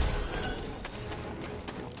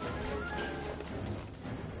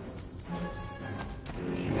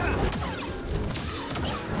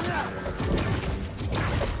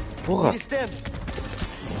 Porra! Stim!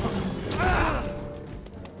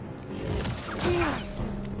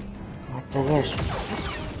 Mata o gajo.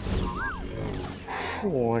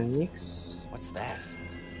 Fónix. What's that?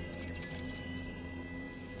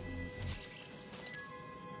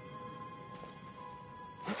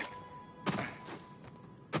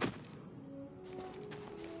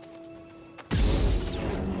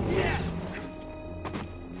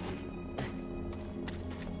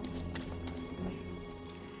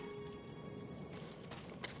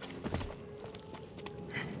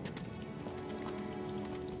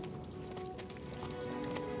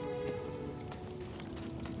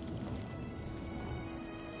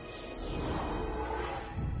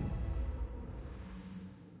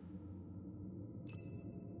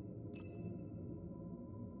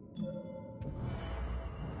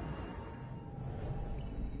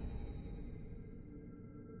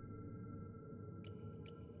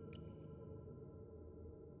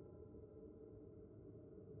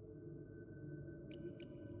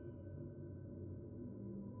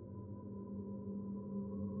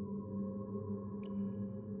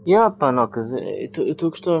 Yeah, pá, Nocas, eu estou a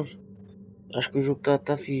gostar. Acho que o jogo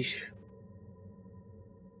está fixe.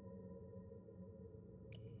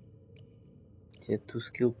 É tu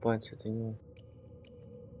skill points, eu tenho um.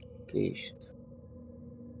 O que é isto?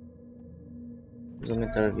 Vamos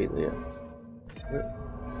aumentar a vida, yeah.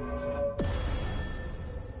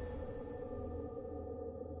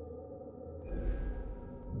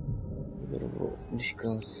 Agora vou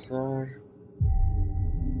descansar.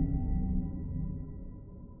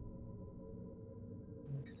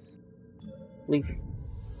 livre.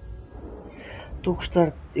 Estou a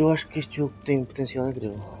gostar, eu acho que este jogo tem um potencial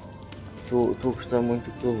incrível. Estou a gostar muito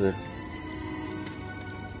do que estou a ver.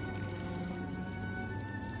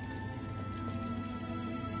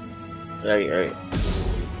 Ai, ai.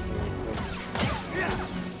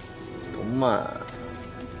 Toma.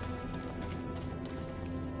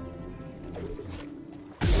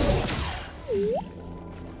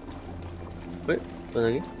 Oi, faz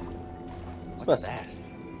aqui. What's that?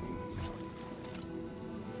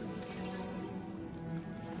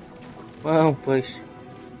 Ah, um peixe.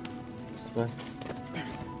 Isso bem.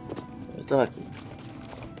 Eu estava aqui.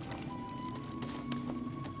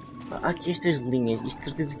 Há aqui estas linhas. Isto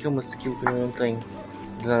certeza que é uma skill que eu não tenho.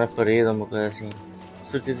 De dar na parede ou uma coisa assim.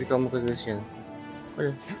 Certeza que é alguma coisa desse género.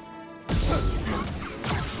 Olha.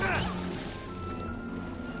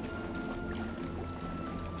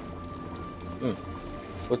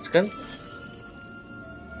 Outro scan?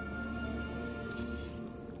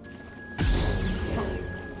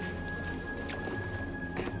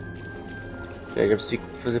 Já percebi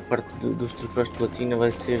que fazer parte dos troféus de platina vai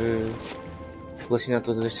ser relacionar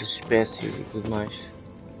todas estas espécies e tudo mais.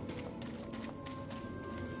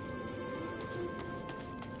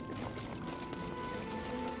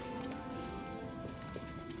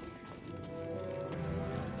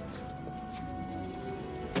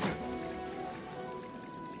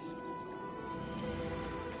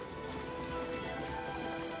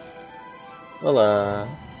 Olá!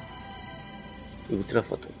 Eu vou tirar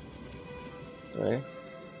foto. É?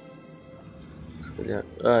 Se calhar.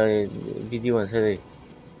 Ah, é vídeo antes, sai daí.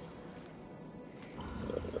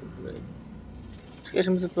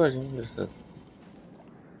 Esquece-me da tatuagem, engraçado.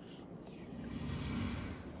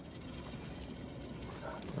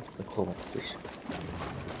 Rouba, deixa.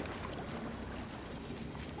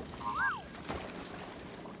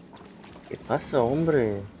 Que passa,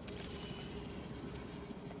 hombre?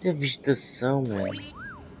 Que vegetação, mano.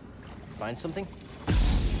 Find something?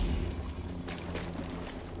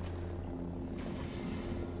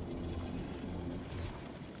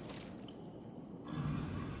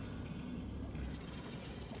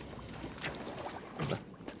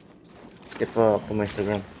 É para o meu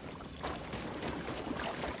Instagram.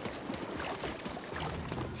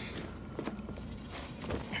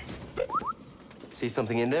 See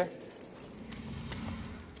something in there?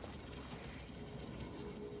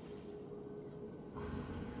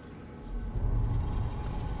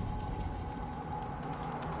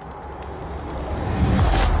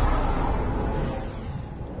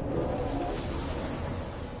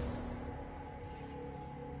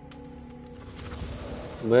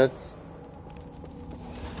 But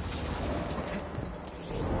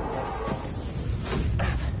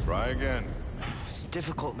Try again. It's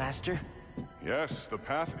difficult, Master. Yes, the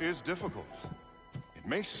path is difficult. It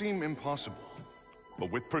may seem impossible,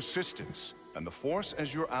 but with persistence and the Force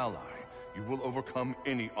as your ally, you will overcome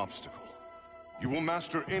any obstacle. You will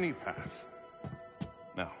master any path.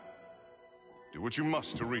 Now, do what you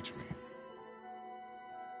must to reach me.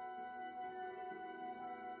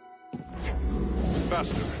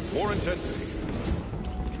 Faster, more intensity.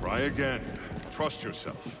 Try again. Trust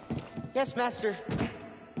yourself. Yes, Master.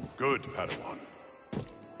 Good, Padawan.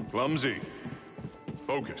 Clumsy.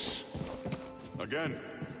 Focus. Again.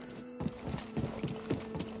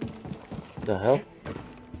 the hell?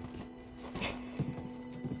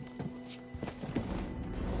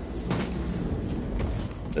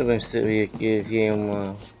 Eu bem sabia que havia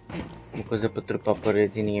uma coisa para trepar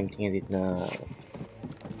paredes e ninguém me tinha dito nada.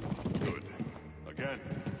 Good. Again.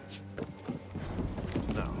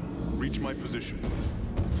 Now, reach my position.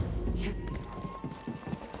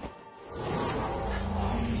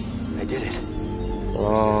 I did it.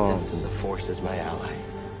 Oh. Resistance and the Force is my ally.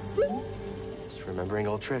 Just remembering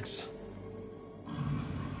old tricks.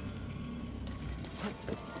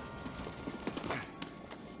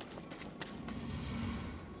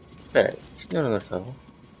 Espera aí, isto não estava.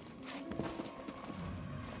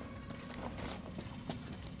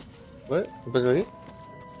 Ué? Não passou aqui?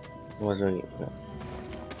 Não passou aqui, não.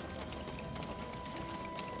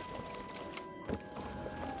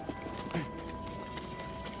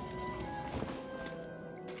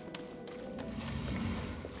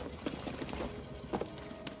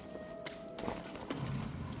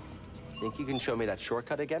 Think you can show me that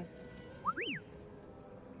shortcut again?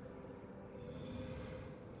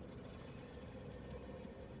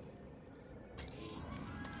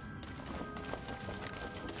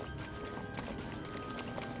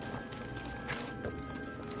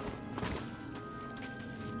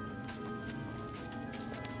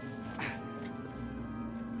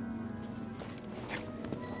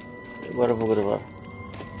 Agora vou gravar.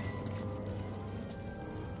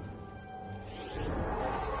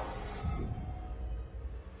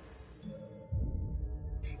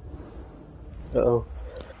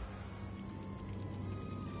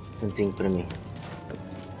 Pintinho para mim.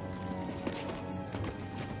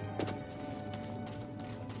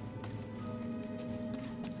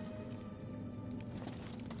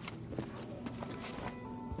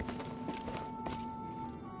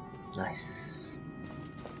 Nice.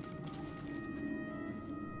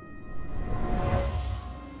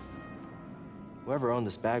 Whoever owned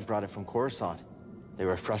this bag brought it from Coruscant. They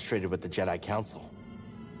were frustrated with the Jedi Council.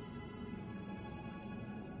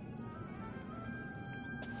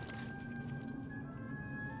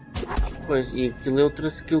 Pois, e aquilo é outra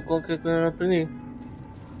skill qualquer que eu não aprendi.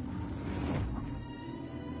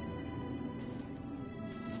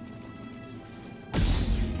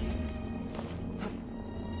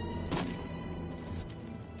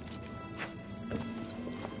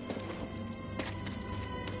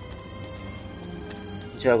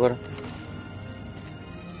 Já agora.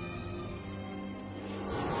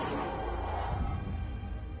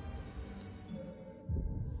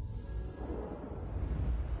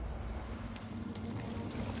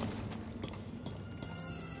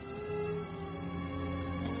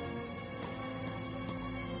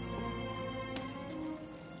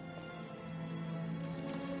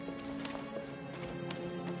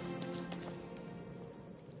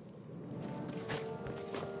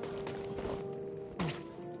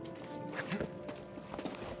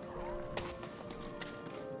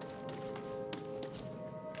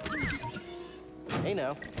 Hey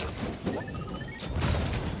now.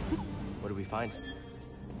 What do we find?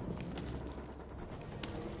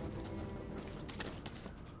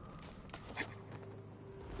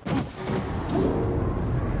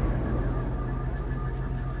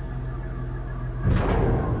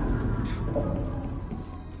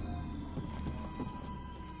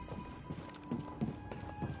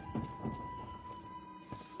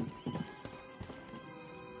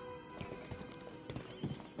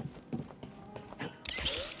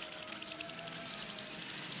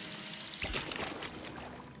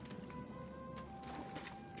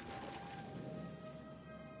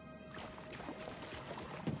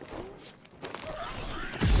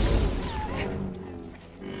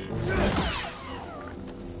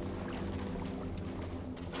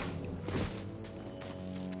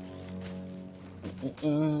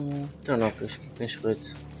 Então não, que acho que tens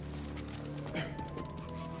feito.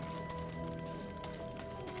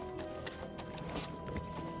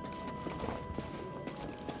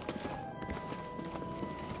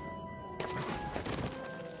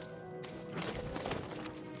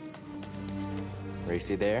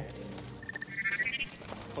 Racy there?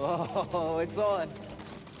 Oh, it's on.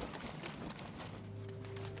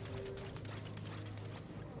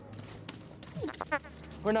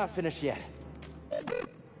 We're not finished yet.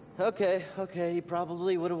 Okay, he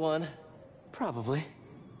probably would have won. Probably.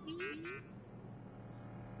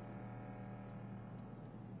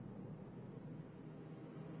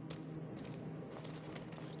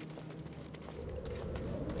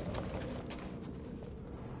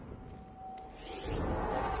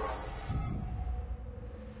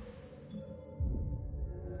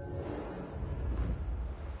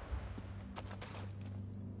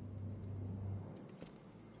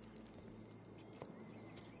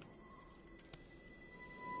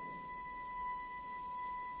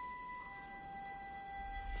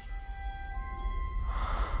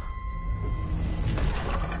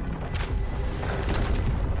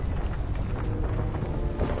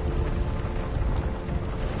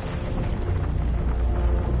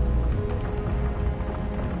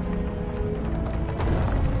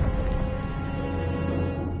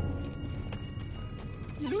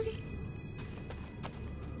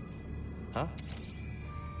 Huh?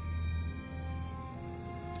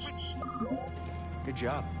 Good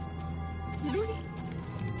job.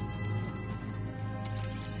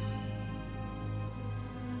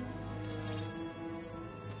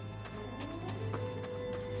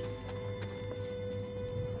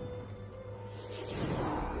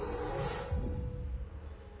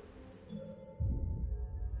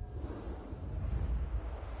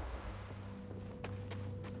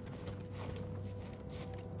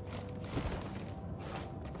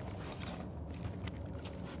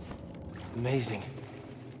 Amazing.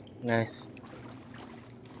 Nice.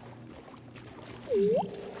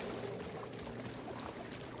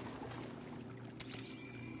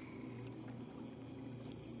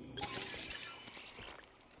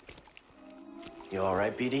 You all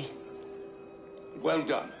right, BD? Well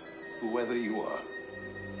done, whoever you are.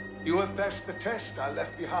 You have passed the test I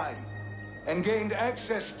left behind, and gained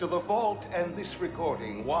access to the vault and this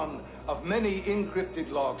recording, one of many encrypted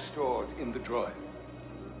logs stored in the droid.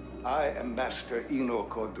 I am Master Eno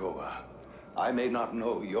Cordova. I may not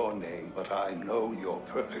know your name, but I know your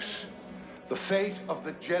purpose. The fate of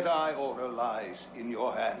the Jedi Order lies in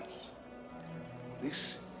your hands.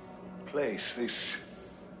 This place, this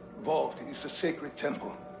vault, is a sacred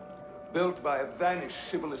temple, built by a vanished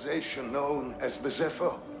civilization known as the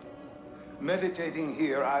Zepho. Meditating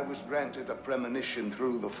here, I was granted a premonition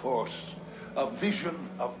through the Force, a vision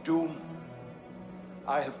of doom.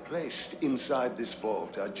 I have placed inside this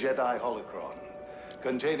vault a Jedi holocron,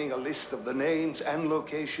 containing a list of the names and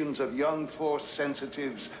locations of young Force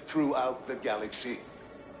sensitives throughout the galaxy.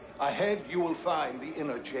 Ahead, you will find the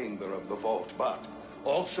inner chamber of the vault, but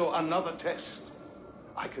also another test.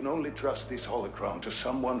 I can only trust this holocron to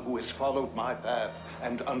someone who has followed my path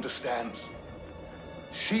and understands.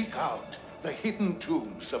 Seek out the hidden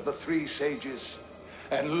tombs of the three sages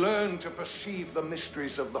and learn to perceive the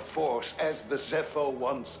mysteries of the Force as the Zepho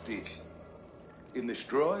once did. In this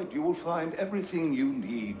droid, you will find everything you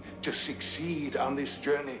need to succeed on this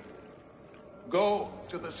journey. Go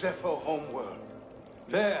to the Zepho homeworld.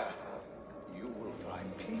 There, you will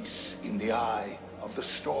find peace in the eye of the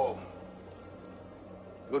storm.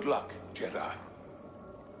 Good luck, Jedi.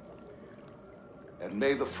 And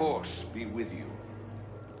may the Force be with you.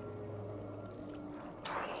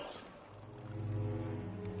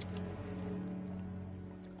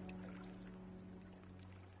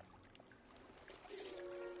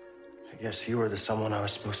 I guess you were the someone I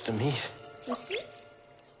was supposed to meet.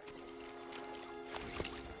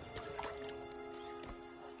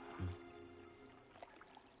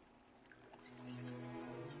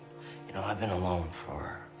 You know, I've been alone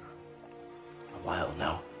for a while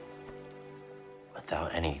now.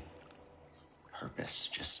 Without any purpose,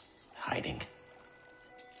 just hiding.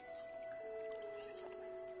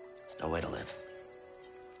 There's no way to live.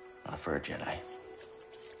 Not for a Jedi.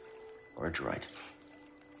 Or a droid.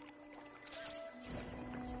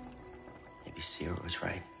 Maybe Seer was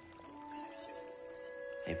right.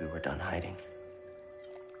 Maybe we're done hiding.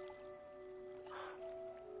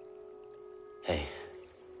 Hey,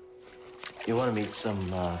 you want to meet some,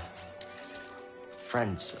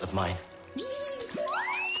 friends of mine?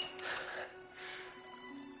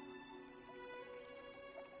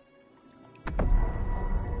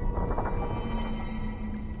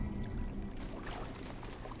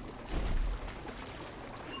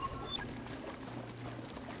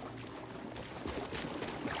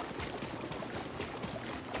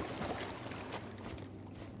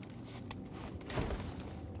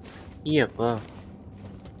 Iya, Pak.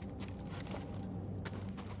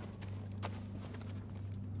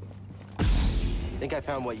 Think I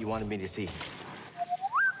found what you wanted me to see.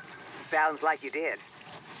 Sounds like you did.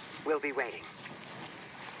 We'll be waiting.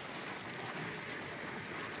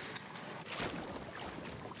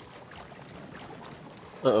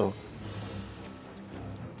 Uh-oh.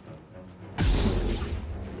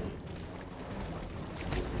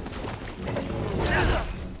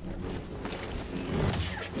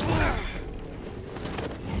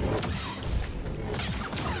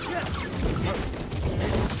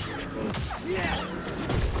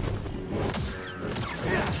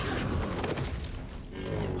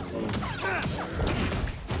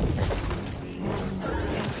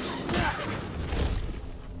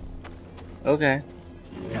 Okay.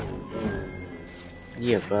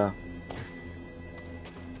 Iya, Pak.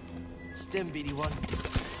 Stim, BD1.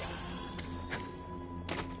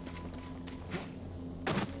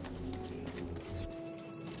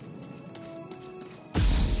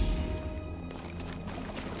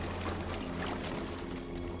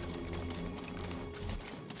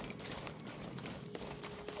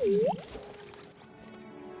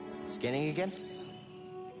 Scanning again?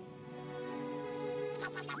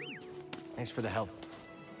 Thanks for the help.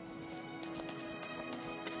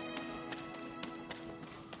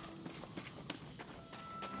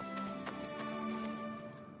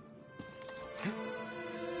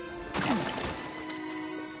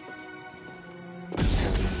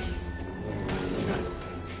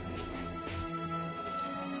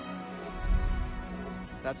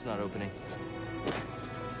 That's not opening.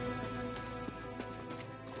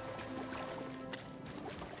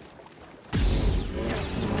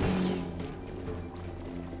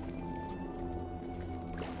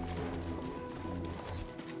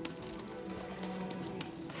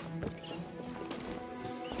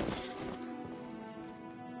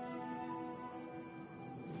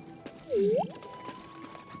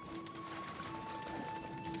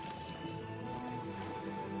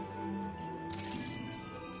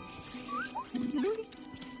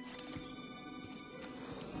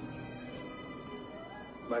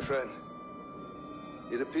 My friend,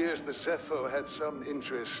 it appears the Zepho had some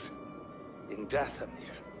interest in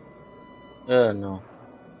Dathomir. No.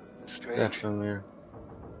 Strange. Dathomir.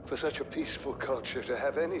 for such a peaceful culture to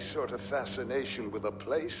have any sort of fascination with a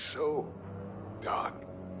place so dark.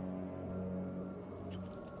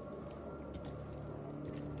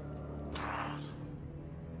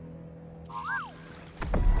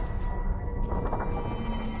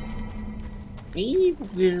 Ih, o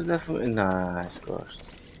vírus da família. Nice,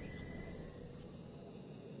 gosto.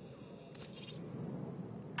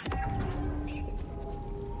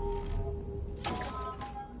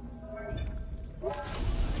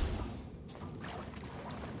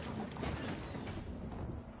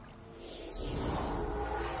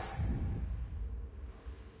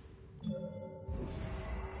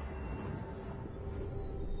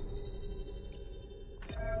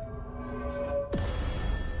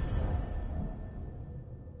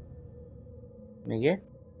 Ninguém?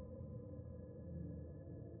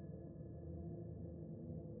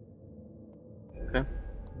 Okay.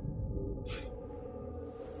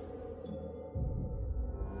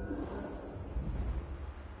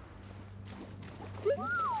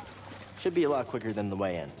 Should be a lot quicker than the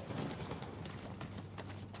way in.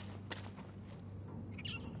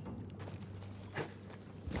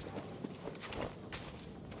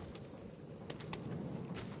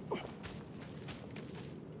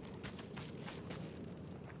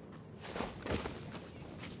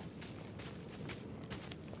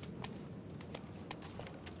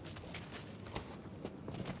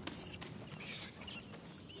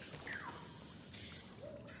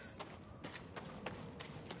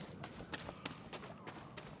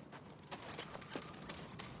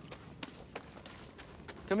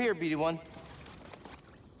 Come here, BD1.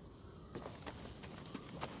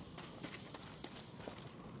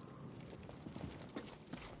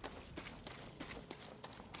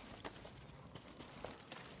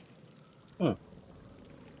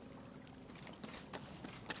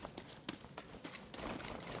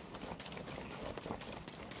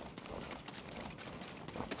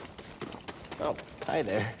 Oh, hi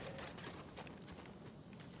there.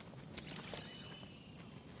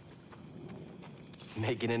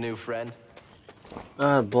 Making a new friend?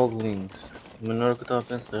 Ah, boglings. Menor que eu estava a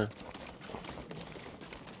pensar.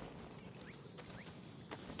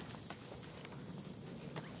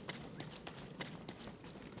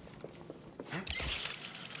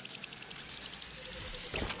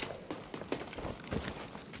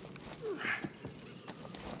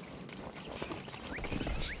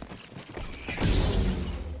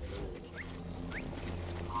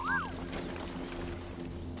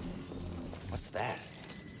 What's that?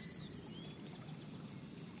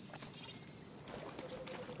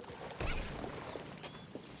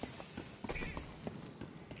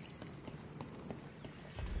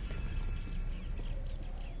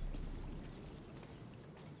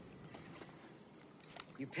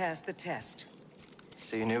 You passed the test.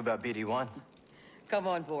 So you knew about BD1? Come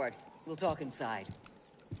on board. We'll talk inside.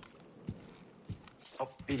 Oh,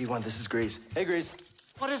 BD1, this is Grease. Hey, Grease.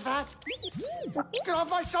 What is that? Get off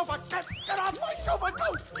my sofa! Get off my sofa!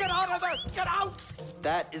 Go! Get out of there! Get out!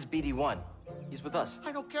 That is BD1. He's with us.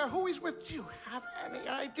 I don't care who he's with. Do you have any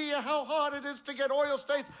idea how hard it is to get oil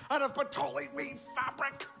stains out of petroleum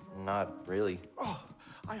fabric? Not really. Oh,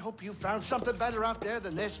 I hope you found something better out there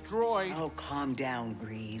than this droid. Oh, calm down,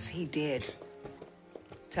 Grease. He did.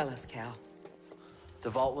 Tell us, Cal. The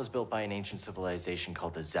vault was built by an ancient civilization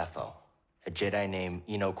called the Zepho. A Jedi named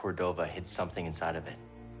Eno Cordova hid something inside of it.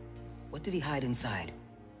 What did he hide inside?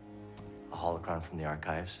 A holocron from the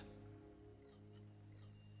archives.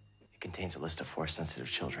 It contains a list of Force-sensitive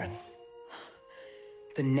children.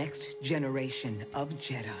 The next generation of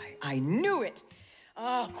Jedi. I knew it!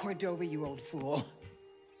 Ah, Cordova, you old fool.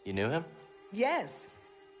 You knew him? Yes.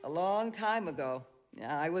 A long time ago.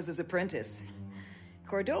 I was his apprentice.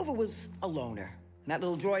 Cordova was a loner. That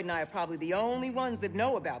little droid and I are probably the only ones that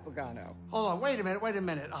know about Pagano. Hold on, wait a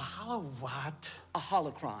minute. A hollow what? A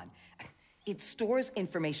holocron. It stores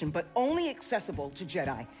information, but only accessible to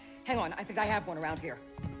Jedi. Hang on, I think I have one around here.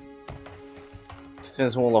 Se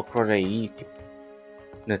tens holocron aí, tipo,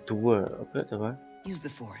 na tua. Ok, tá bem. Use the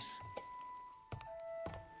Force.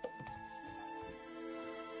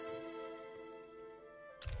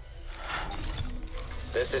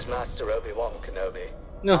 This is Master Obi-Wan Kenobi.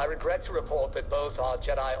 No. I regret to report that both our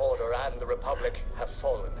Jedi Order and the Republic have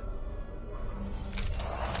fallen.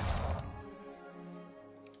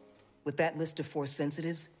 With that list of Force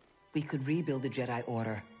sensitives, we could rebuild the Jedi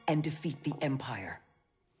Order and defeat the Empire.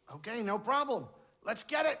 Okay, no problem. Let's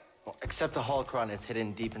get it. Well, except the holocron is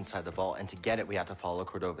hidden deep inside the vault, and to get it, we have to follow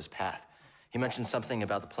Cordova's path. He mentioned something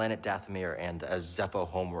about the planet Dathomir and a Zepho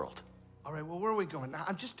homeworld. All right, well, where are we going? Now,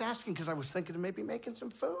 I'm just asking because I was thinking of maybe making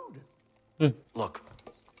some food. Look,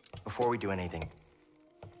 before we do anything,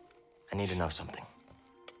 I need to know something.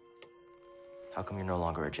 How come you're no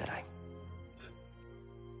longer a Jedi?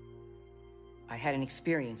 I had an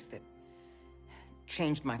experience that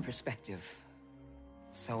changed my perspective.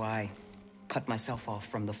 So I cut myself off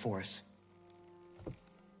from the Force.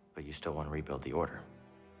 But you still want to rebuild the Order.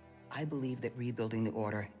 I believe that rebuilding the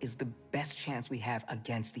Order is the best chance we have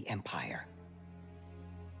against the Empire.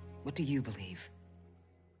 What do you believe?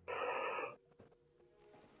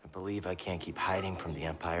 I believe I can't keep hiding from the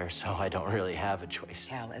Empire, so I don't really have a choice.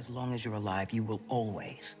 Cal, as long as you're alive, you will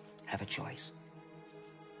always have a choice.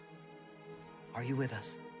 Are you with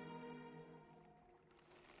us?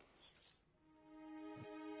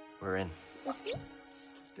 We're in.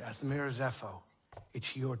 Dathomir or Zepho,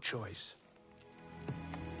 it's your choice.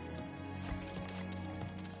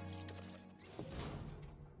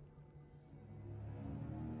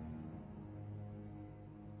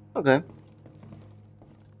 Ok.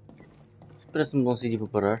 Parece um bom sítio para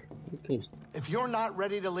parar. O que é isto? If you're not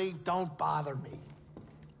ready to leave, don't bother me.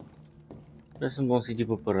 Parece um bom sítio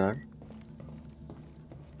para parar.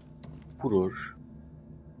 Por hoje.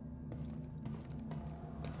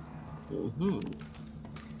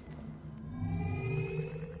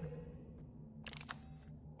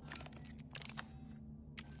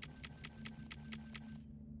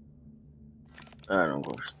 Ah, não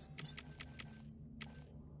gosto.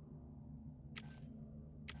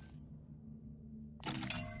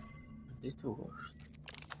 Isto eu gosto.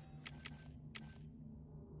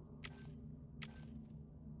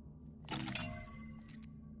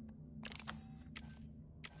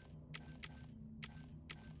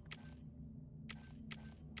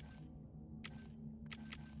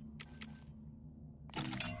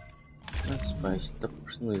 Mas pá, isto dá para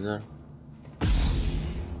personalizar.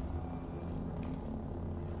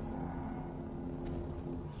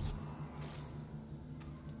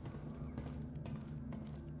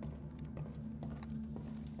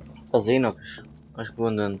 Estás aí, Nocas? Acho que vou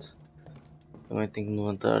andando. Também tenho que me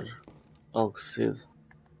levantar algo cedo.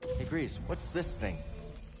 Hey, Grease, what's this thing?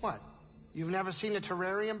 What? You've never seen a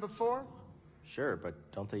terrarium before? Sure, but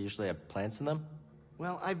don't they usually have plants in them?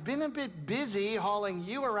 Well, I've been a bit busy hauling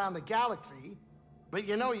you around the galaxy, but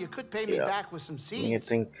you know, you could pay me back with some seeds. Eu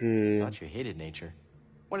tenho que... I thought you hated nature.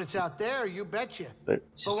 When it's out there, you betcha. But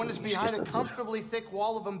when it's behind a comfortably thick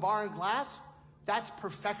wall of embarring glass, that's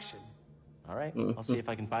perfection. All right, I'll see if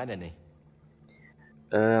I can find any.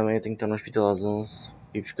 Amanhã tenho que estar no hospital às 11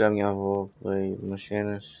 e buscar a minha avó, veio umas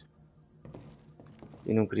cenas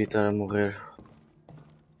e não queria estar a morrer.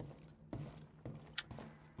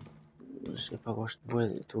 Mas epá, gosto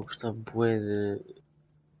bué, estou a gostar bué de...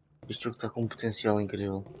 Este jogo está com um potencial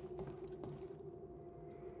incrível.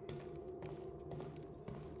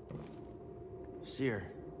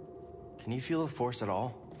 Seer, can you feel the Force at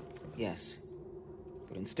all? Yes.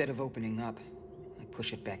 But instead of opening up, I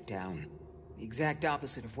push it back down. The exact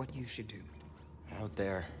opposite of what you should do. Out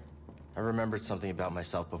there, I remembered something about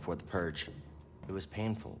myself before the Purge. It was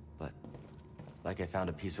painful, but like I found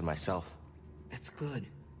a piece of myself. That's good.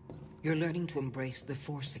 You're learning to embrace the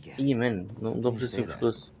Force again. Ih, man, não dá para ser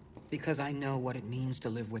pescoço. Because I know what it means to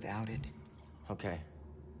live without it. Okay,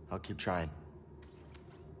 I'll keep trying.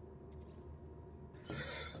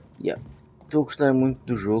 Yeah. Estou a gostar muito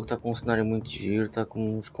do jogo, está com um cenário muito giro, está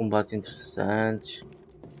com uns combates interessantes.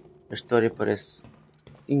 A história parece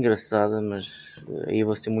engraçada, mas aí eu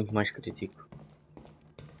vou ser muito mais crítico.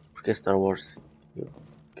 Porque é Star Wars. Eu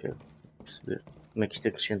quero perceber como é que isto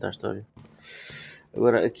acrescenta à história.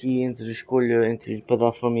 Agora aqui entre a escolha entre ir para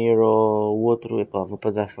Dathomir ou o outro, epá, vou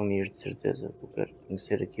para Dathomir de certeza. Eu quero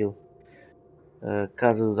conhecer aquilo.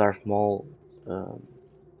 Casa do Darth Maul.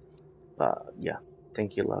 Pá, yeah, tenho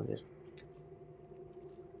que ir lá ver.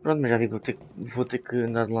 Pronto, mas já vi que vou ter que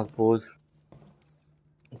andar de um lado para o outro.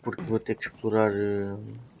 Porque vou ter que explorar.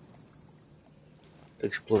 Ter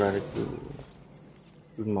que explorar aqui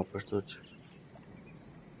os mapas todos.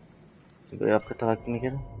 A época estava aqui, como é que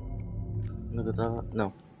era? Onde é que eu estava?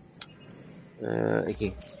 Não.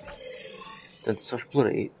 Aqui. Portanto, só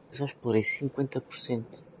explorei 50%.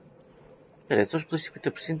 Espera, só explorei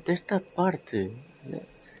 50% desta parte.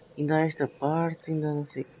 Ainda há esta parte, ainda não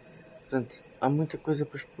sei. Portanto, há muita coisa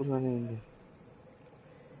para explorar ainda.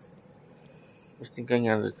 Mas tenho que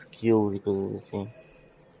ganhar skills e coisas assim.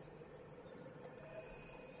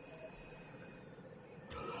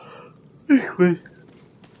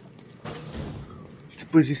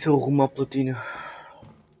 Depois isso é o rumo à platina.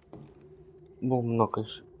 Bom,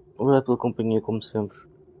 Nocas, obrigado pela companhia como sempre.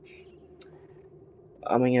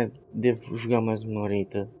 Amanhã devo jogar mais uma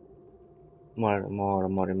horita.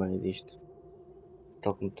 Uma hora e meia disto.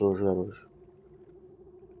 Tal como estou a jogar hoje.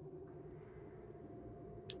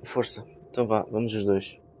 Força. Então vá, vamos os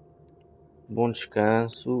dois. Bom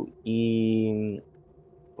descanso e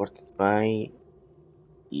porta-te bem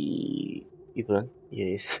e pronto, e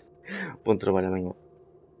é isso. Bom trabalho amanhã.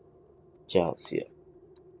 Tchau, see ya.